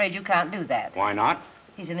him. I'm afraid you can't do that. Why not?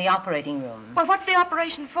 He's in the operating room. Well, what's the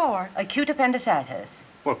operation for? Acute appendicitis.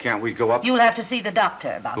 Well, can't we go up? You'll have to see the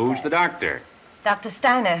doctor about Who's that. the doctor? Dr.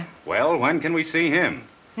 Steiner. Well, when can we see him?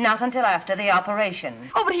 Not until after the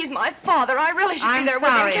operation. Oh, but he's my father. I really should I'm be there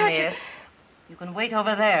sorry, with him, can't you? miss. You can wait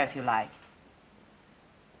over there if you like.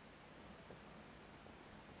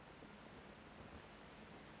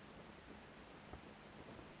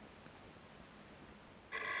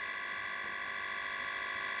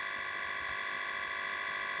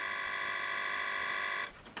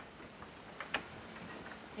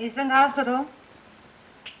 Eastland Hospital.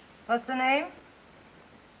 What's the name?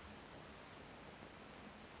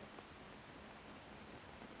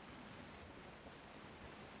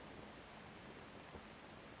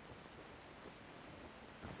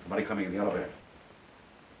 Somebody coming in the elevator.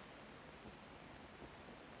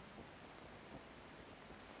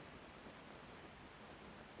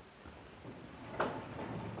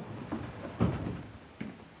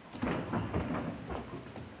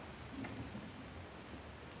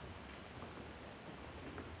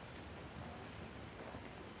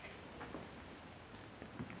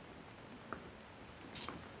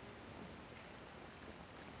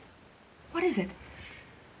 What is it?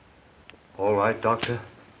 All right, Doctor?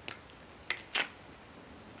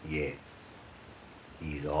 Yes.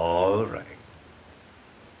 He's all right.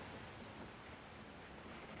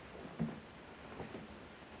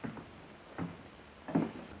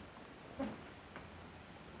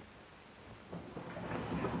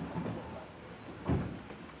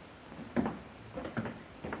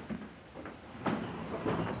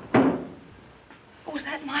 Was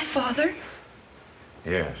that my father?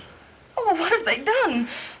 Yes. Oh, what have they done?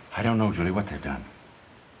 I don't know, Julie, what they've done.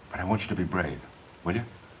 But I want you to be brave. Will you?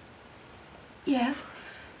 Yes.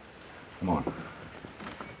 Come on.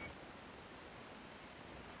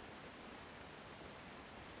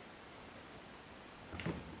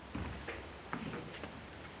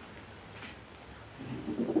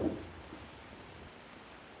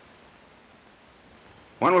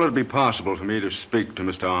 When will it be possible for me to speak to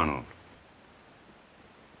Mr. Arnold?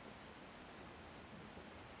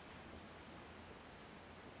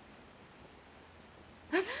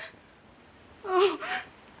 Oh.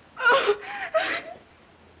 Oh.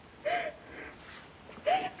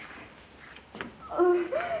 Oh.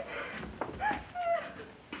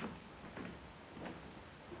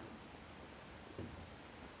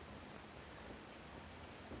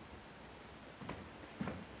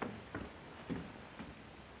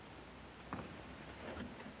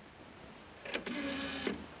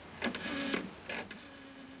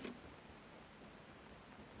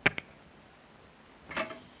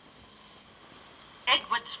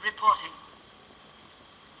 Edwards reporting.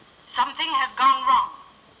 Something has gone wrong.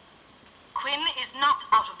 Quinn is not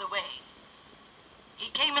out of the way. He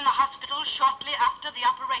came in the hospital shortly after the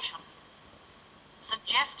operation.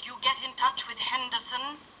 Suggest you get in touch with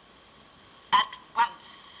Henderson at once.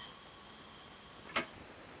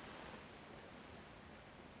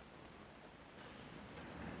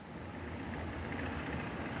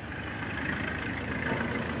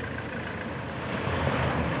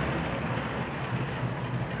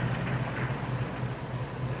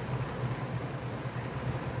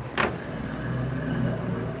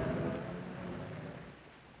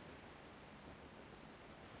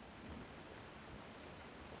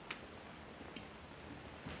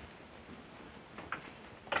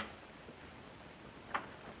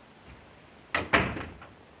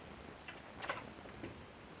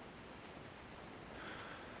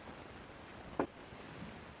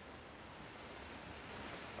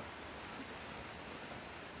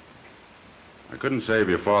 I couldn't save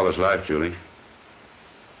your father's life, Julie.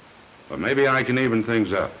 But maybe I can even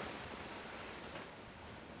things up.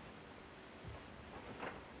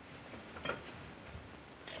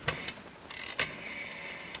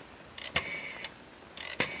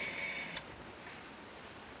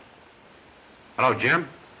 Hello, Jim.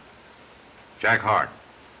 Jack Hart.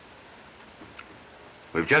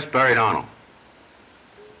 We've just buried Arnold.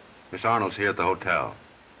 Miss Arnold's here at the hotel.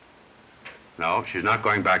 No, she's not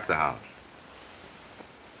going back to the house.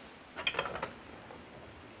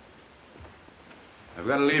 I've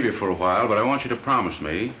got to leave you for a while, but I want you to promise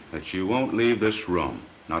me that you won't leave this room.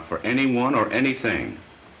 Not for anyone or anything.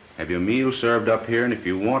 Have your meal served up here, and if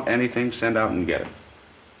you want anything, send out and get it.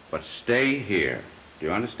 But stay here. Do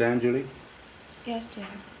you understand, Julie? Yes, Jack.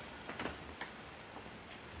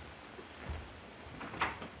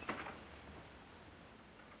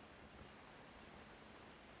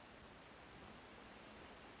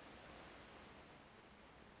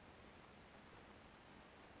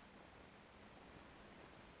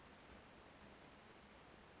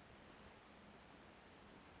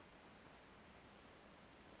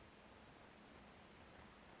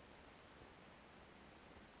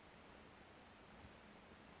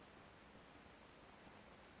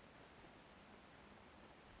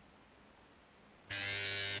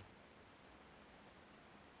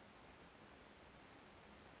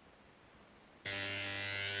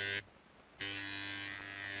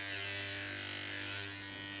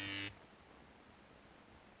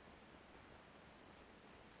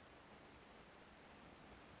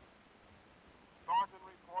 Sergeant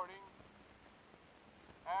reporting.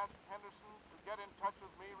 Ask Henderson to get in touch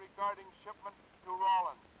with me regarding shipment to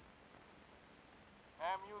Rawlins.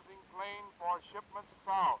 Am using plane for shipments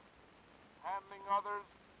south. Handling others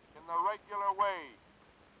in the regular way.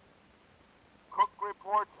 Cook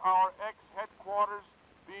reports our ex-headquarters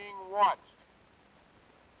being watched.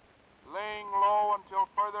 Laying low until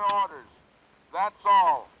further orders. That's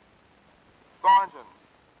all. Sergeant.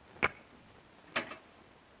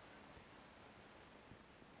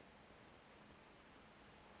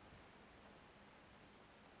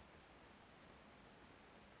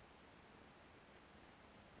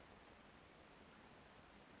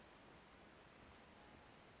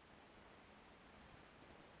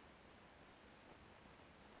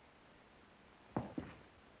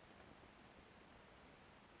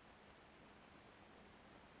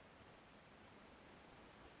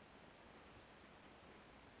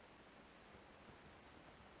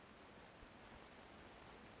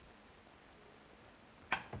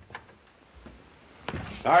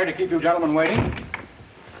 Sorry to keep you gentlemen waiting,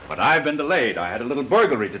 but I've been delayed. I had a little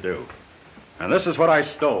burglary to do. And this is what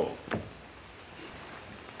I stole.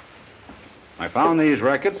 I found these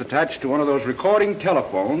records attached to one of those recording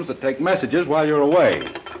telephones that take messages while you're away.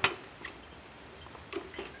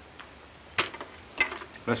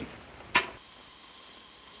 Listen.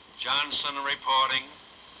 Johnson reporting.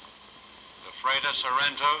 The freighter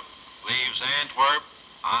Sorrento leaves Antwerp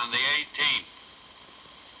on the 18th.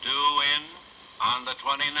 Due in on the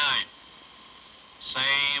 29th.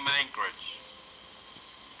 Same anchorage.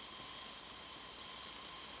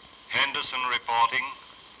 Henderson reporting.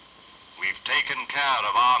 We've taken care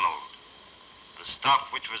of Arnold. The stuff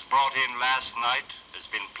which was brought in last night has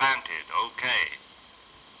been planted okay.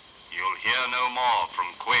 You'll hear no more from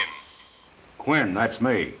Quinn. Quinn, that's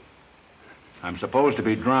me. I'm supposed to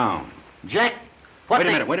be drowned. Jack, Wait a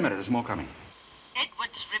minute, there's more coming.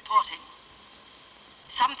 Edwards reporting.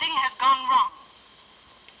 Something has gone wrong.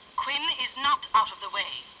 Quinn is not out of the way.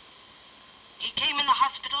 He came in the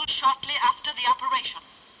hospital shortly after the operation.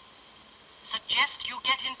 Suggest you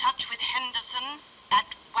get in touch with Henderson at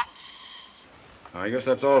once. I guess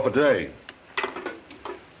that's all for today.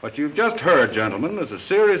 What you've just heard, gentlemen, is a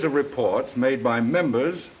series of reports made by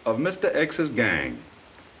members of Mr. X's gang.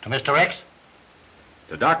 To Mr. X?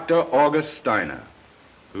 To Dr. August Steiner,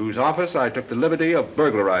 whose office I took the liberty of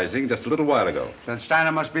burglarizing just a little while ago. Then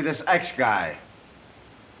Steiner must be this X guy.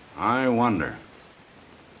 I wonder.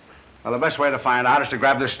 Well, the best way to find out is to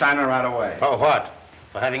grab this Steiner right away. For what?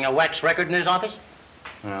 For having a wax record in his office?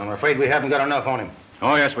 Well, I'm afraid we haven't got enough on him.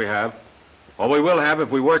 Oh, yes, we have. Or we will have if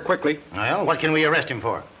we work quickly. Well, what can we arrest him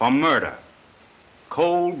for? For murder.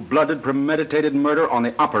 Cold-blooded, premeditated murder on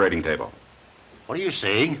the operating table. What are you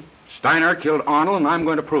saying? Steiner killed Arnold, and I'm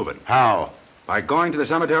going to prove it. How? By going to the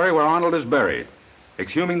cemetery where Arnold is buried,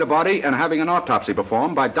 exhuming the body, and having an autopsy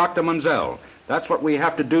performed by Dr. Munzel. That's what we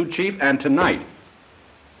have to do, Chief, and tonight.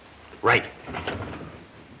 Right.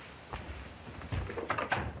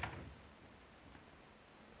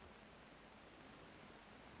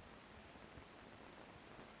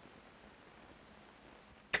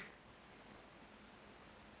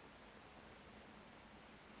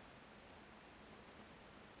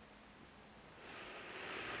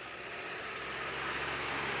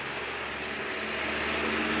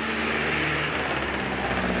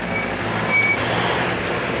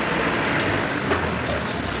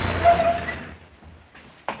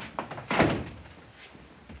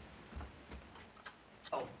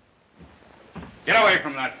 away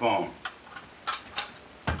from that phone.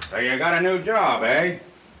 So you got a new job, eh?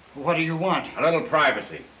 What do you want? A little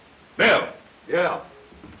privacy. Bill. Yeah.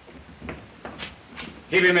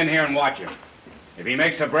 Keep him in here and watch him. If he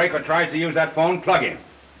makes a break or tries to use that phone, plug him.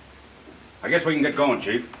 I guess we can get going,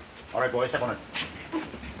 Chief. All right, boys, step on it.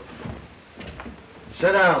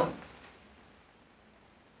 Sit down.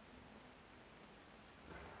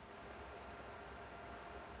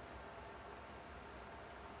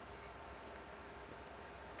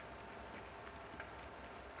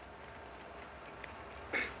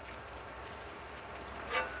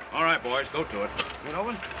 All right, boys, go to it. Get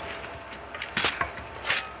over.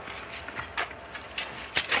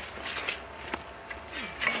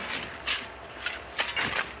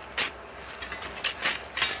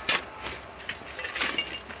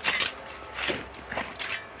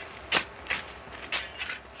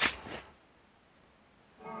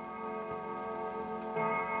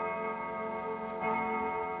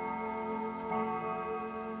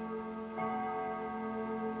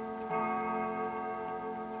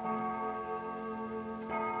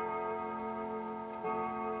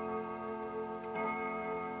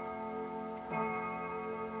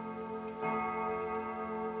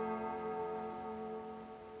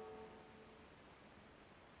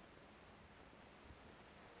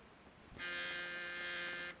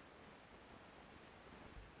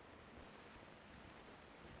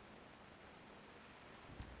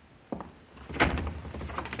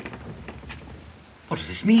 What does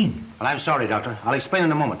this mean? Well, I'm sorry, Doctor. I'll explain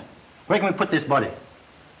in a moment. Where can we put this body?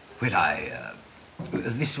 Well,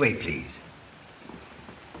 this way, please.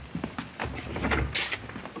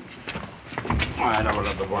 All right, I will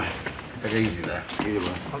love the boy. Take it easy there. Easy,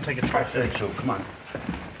 boy. I'll take it twice. Say so. Come on.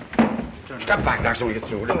 Step back, Doctor, when we get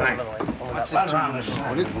through. What's around this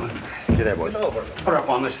side? Get there, boys. Put up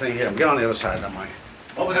on this thing here. Get on the other side, don't mind.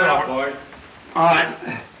 Over there, boys. All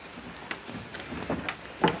right.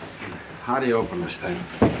 How do you open this thing?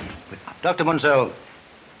 Dr. Munsell,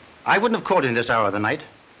 I wouldn't have called in this hour of the night,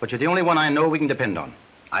 but you're the only one I know we can depend on.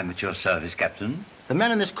 I'm at your service, Captain. The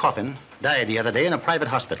man in this coffin died the other day in a private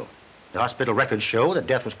hospital. The hospital records show that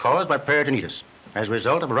death was caused by peritonitis as a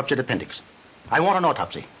result of a ruptured appendix. I want an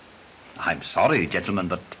autopsy. I'm sorry, gentlemen,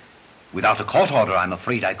 but without a court order, I'm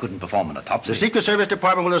afraid I couldn't perform an autopsy. The Secret Service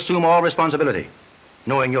Department will assume all responsibility.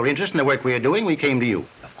 Knowing your interest in the work we are doing, we came to you.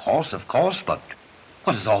 Of course, but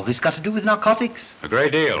what has all this got to do with narcotics? A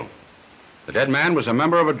great deal. The dead man was a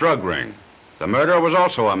member of a drug ring. The murderer was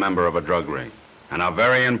also a member of a drug ring, and a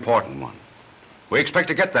very important one. We expect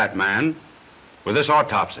to get that man with this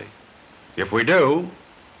autopsy. If we do,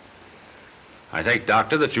 I think,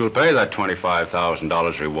 Doctor, that you'll pay that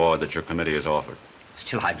 $25,000 reward that your committee has offered.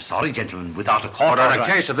 Still, I'm sorry, gentlemen, without a court But on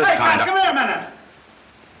order... a case of this Hey, kind... come here a minute.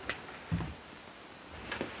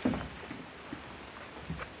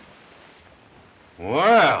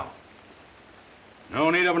 Well,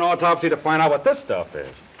 no need of an autopsy to find out what this stuff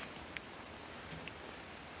is.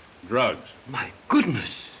 Drugs. My goodness.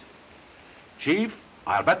 Chief,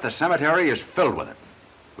 I'll bet the cemetery is filled with it.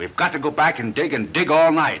 We've got to go back and dig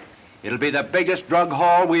all night. It'll be the biggest drug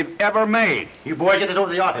haul we've ever made. You boys get this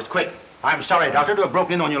over to the office, quick. I'm sorry, Doctor, to have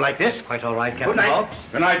broken in on you like this. Quite all right, Captain Good night. Hobbs.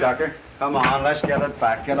 Good night, Doctor. Come on, let's get it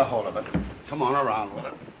back. Get a hold of it. Come on around with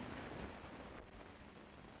it.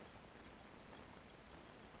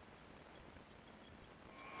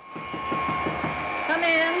 Come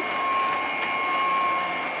in.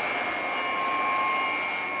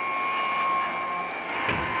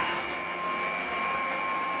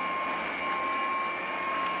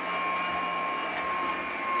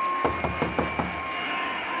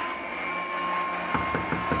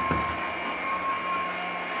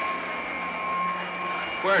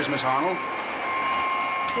 Where's Miss Arnold?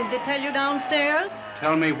 Did they tell you downstairs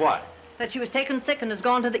Tell me what? that she was taken sick and has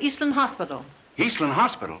gone to the Eastland Hospital? Eastland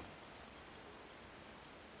Hospital.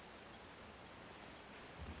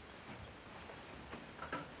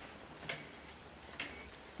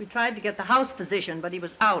 We tried to get the house physician, but he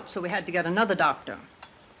was out, so we had to get another doctor.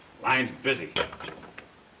 Line's busy.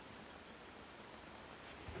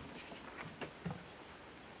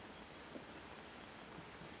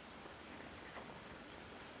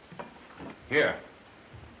 Here.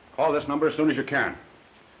 Call this number as soon as you can.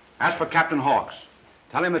 Ask for Captain Hawks.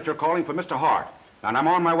 Tell him that you're calling for Mr. Hart, and I'm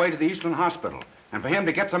on my way to the Eastland Hospital, and for him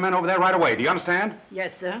to get some men over there right away. Do you understand?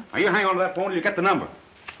 Yes, sir. Now, you hang on to that phone till you get the number.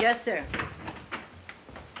 Yes, sir.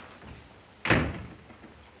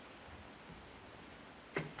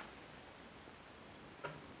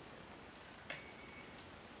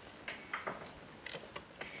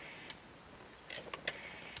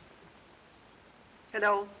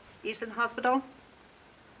 Hello, Eastland Hospital?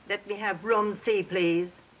 Let me have room C, please.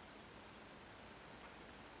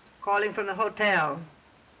 Calling from the hotel.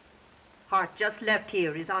 Hart just left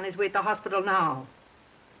here. He's on his way to the hospital now.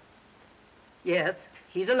 Yes,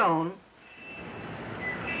 he's alone.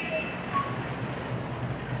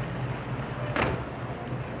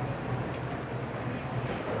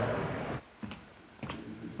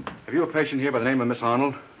 Have you a patient here by the name of Miss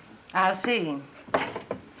Arnold? I'll see.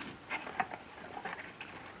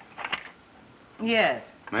 Yes.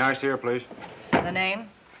 May I see her, please? The name?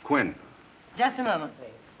 Quinn. Just a moment, please.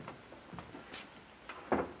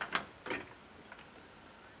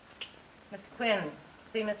 Mr. Quinn,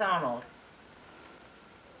 see Miss Arnold.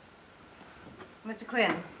 Mr.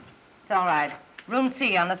 Quinn, it's all right. Room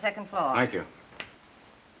C on the second floor. Thank you.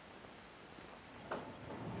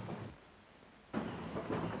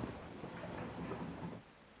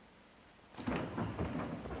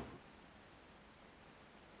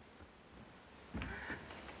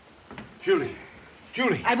 Julie.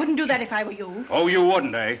 Julie. I wouldn't do that if I were you. Oh, you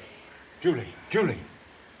wouldn't, eh? Julie.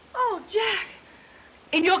 Oh, Jack.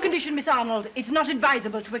 In your condition, Miss Arnold, it's not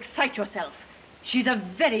advisable to excite yourself. She's a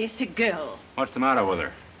very sick girl. What's the matter with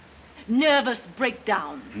her? Nervous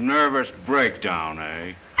breakdown. Nervous breakdown,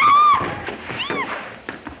 eh?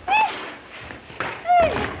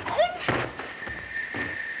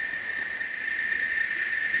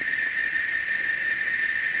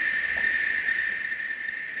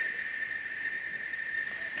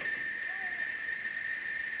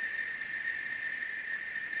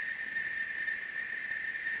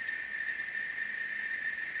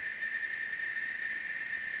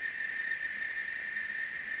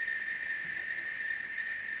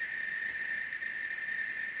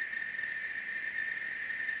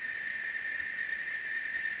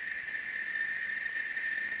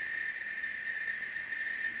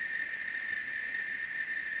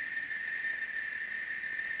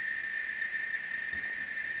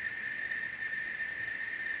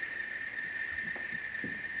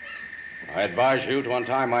 I advise you to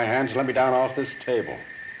untie my hands and let me down off this table.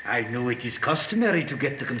 I know it is customary to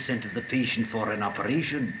get the consent of the patient for an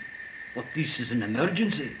operation, but this is an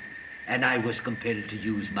emergency, and I was compelled to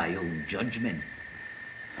use my own judgment.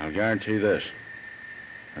 I'll guarantee this.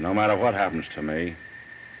 And no matter what happens to me,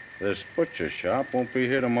 this butcher shop won't be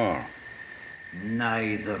here tomorrow.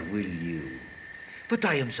 Neither will you. But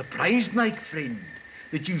I am surprised, my friend,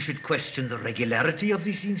 that you should question the regularity of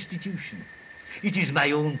this institution. It is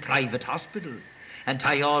my own private hospital, and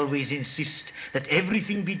I always insist that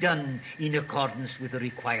everything be done in accordance with the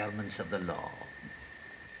requirements of the law.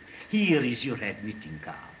 Here is your admitting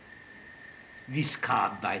card. This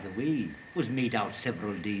card, by the way, was made out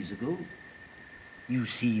several days ago. You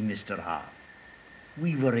see, Mr. Hart,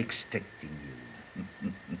 we were expecting you.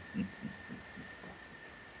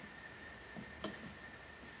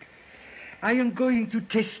 I am going to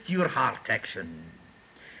test your heart action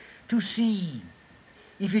to see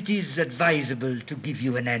if it is advisable to give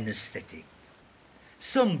you an anesthetic.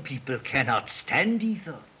 Some people cannot stand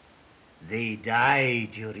either. They die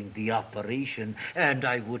during the operation, and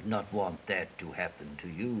I would not want that to happen to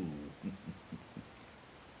you.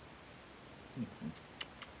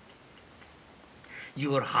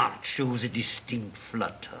 Your heart shows a distinct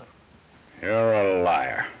flutter. You're a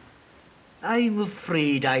liar. I'm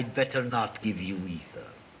afraid I'd better not give you either.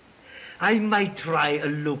 I might try a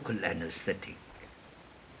local anesthetic.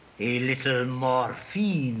 A little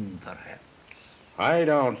morphine, perhaps. I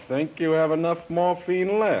don't think you have enough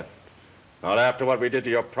morphine left. Not after what we did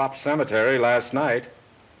to your prop cemetery last night.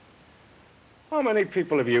 How many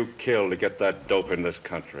people have you killed to get that dope in this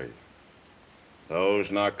country?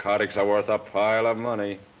 Those narcotics are worth a pile of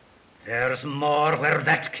money. There's more where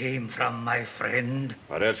that came from, my friend.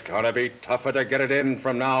 But it's going to be tougher to get it in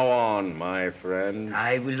from now on, my friend.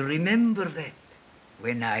 I will remember that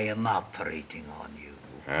when I am operating on you.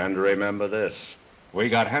 And remember this. We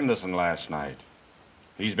got Henderson last night.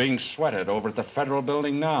 He's being sweated over at the Federal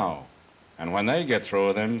Building now. And when they get through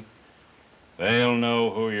with him, they'll know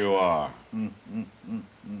who you are.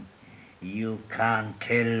 You can't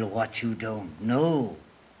tell what you don't know.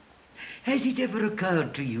 Has it ever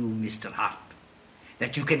occurred to you, Mr. Hart,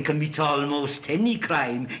 that you can commit almost any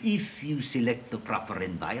crime if you select the proper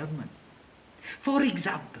environment? For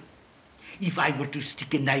example, if I were to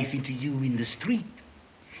stick a knife into you in the street,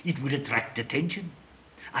 it would attract attention.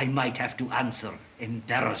 I might have to answer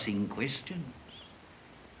embarrassing questions.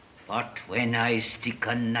 But when I stick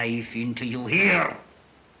a knife into you here,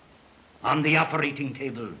 on the operating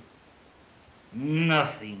table,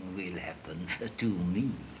 nothing will happen to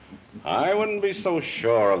me. I wouldn't be so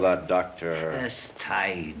sure of that, Doctor.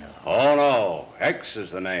 Steiner. Oh, no. X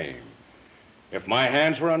is the name. If my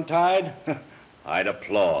hands were untied, I'd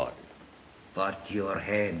applaud. But your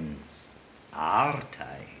hands are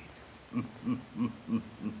tied.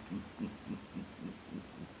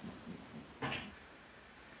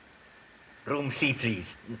 Room C, please.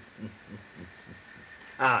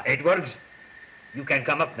 Edwards, you can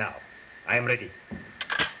come up now. I am ready.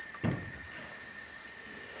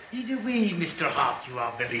 In a way, Mr. Hart, you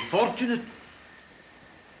are very fortunate.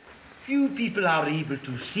 Few people are able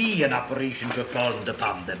to see an operation performed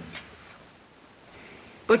upon them.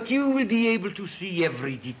 But you will be able to see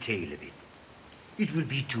every detail of it. It will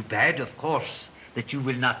be too bad, of course, that you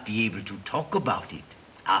will not be able to talk about it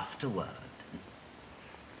afterward.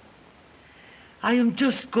 I am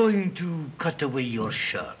just going to cut away your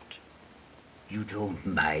shirt. You don't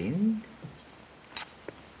mind?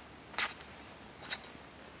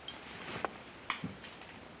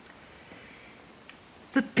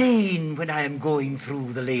 The pain when I am going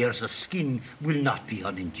through the layers of skin will not be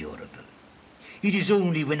unendurable. It is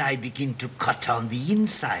only when I begin to cut on the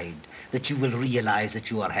inside that you will realize that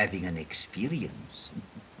you are having an experience.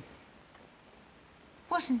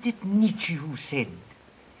 Wasn't it Nietzsche who said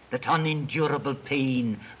that unendurable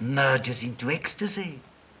pain merges into ecstasy?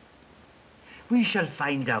 We shall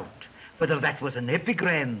find out whether that was an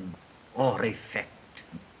epigram or a fact.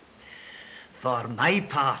 For my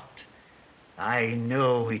part, I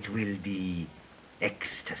know it will be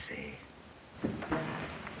ecstasy.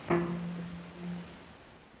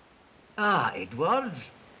 Edwards,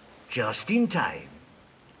 just in time.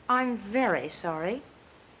 I'm very sorry,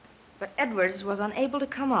 but Edwards was unable to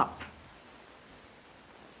come up.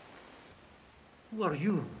 Who are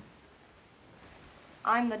you?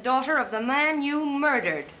 I'm the daughter of the man you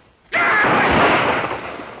murdered.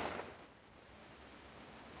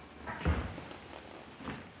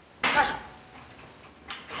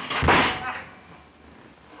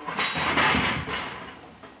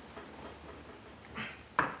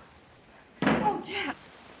 Oh, Jeff.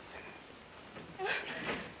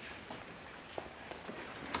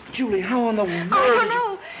 Julie, how in the world? I don't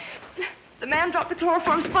know. The man dropped the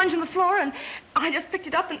chloroform sponge on the floor, and I just picked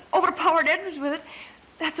it up and overpowered Edwards with it.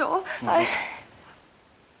 That's all.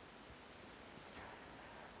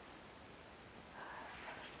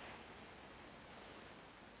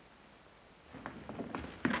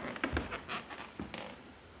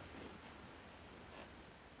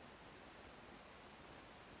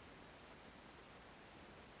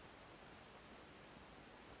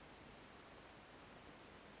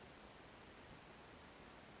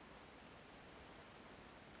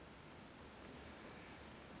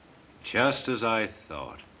 Just as I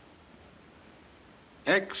thought.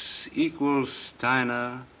 X equals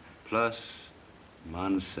Steiner plus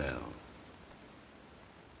Mansell.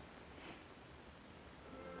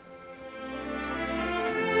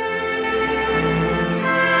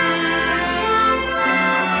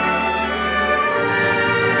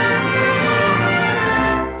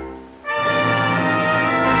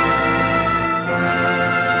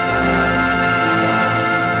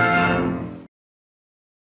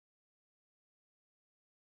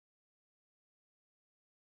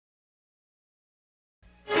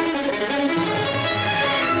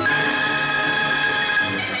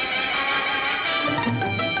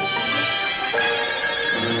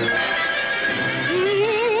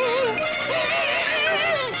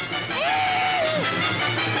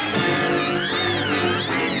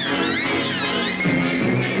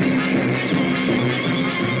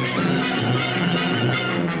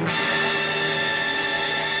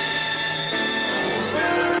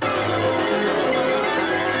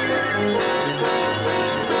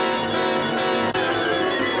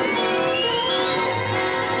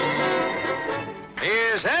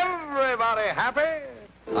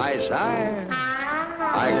 I sigh,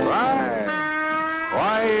 I cry.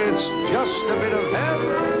 Why, it's just a bit of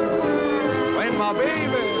heaven when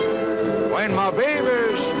my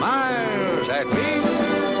baby smiles at me.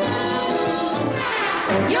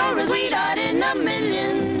 You're a sweetheart in a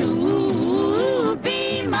million. Ooh,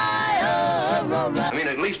 be my Aurora. I mean,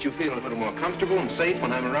 at least you feel a little more comfortable and safe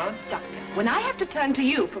when I'm around? Doctor, when I have to turn to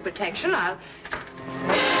you for protection, I'll...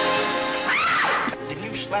 Did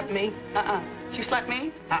you slap me? Did you slap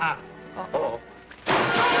me? Uh-oh.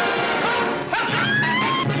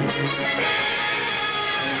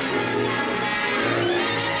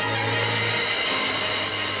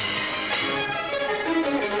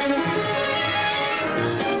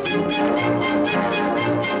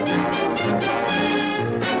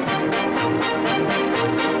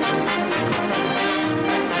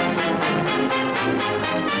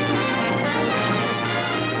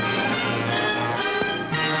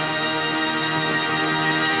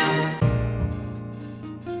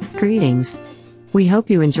 Greetings. We hope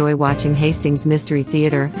you enjoy watching Hastings Mystery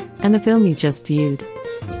Theater and the film you just viewed.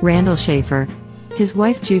 Randall Schaefer, his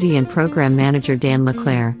wife Judy and program manager Dan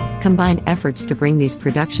LeClaire combined efforts to bring these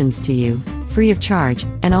productions to you, free of charge,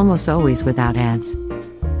 and almost always without ads.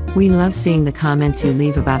 We love seeing the comments you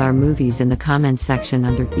leave about our movies in the comments section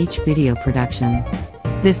under each video production.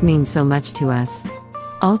 This means so much to us.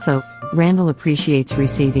 Also, Randall appreciates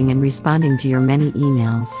receiving and responding to your many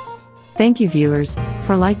emails. Thank you viewers,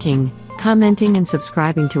 for liking, commenting and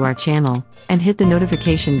subscribing to our channel, and hit the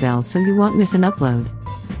notification bell so you won't miss an upload.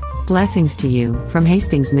 Blessings to you, from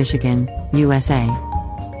Hastings, Michigan, USA.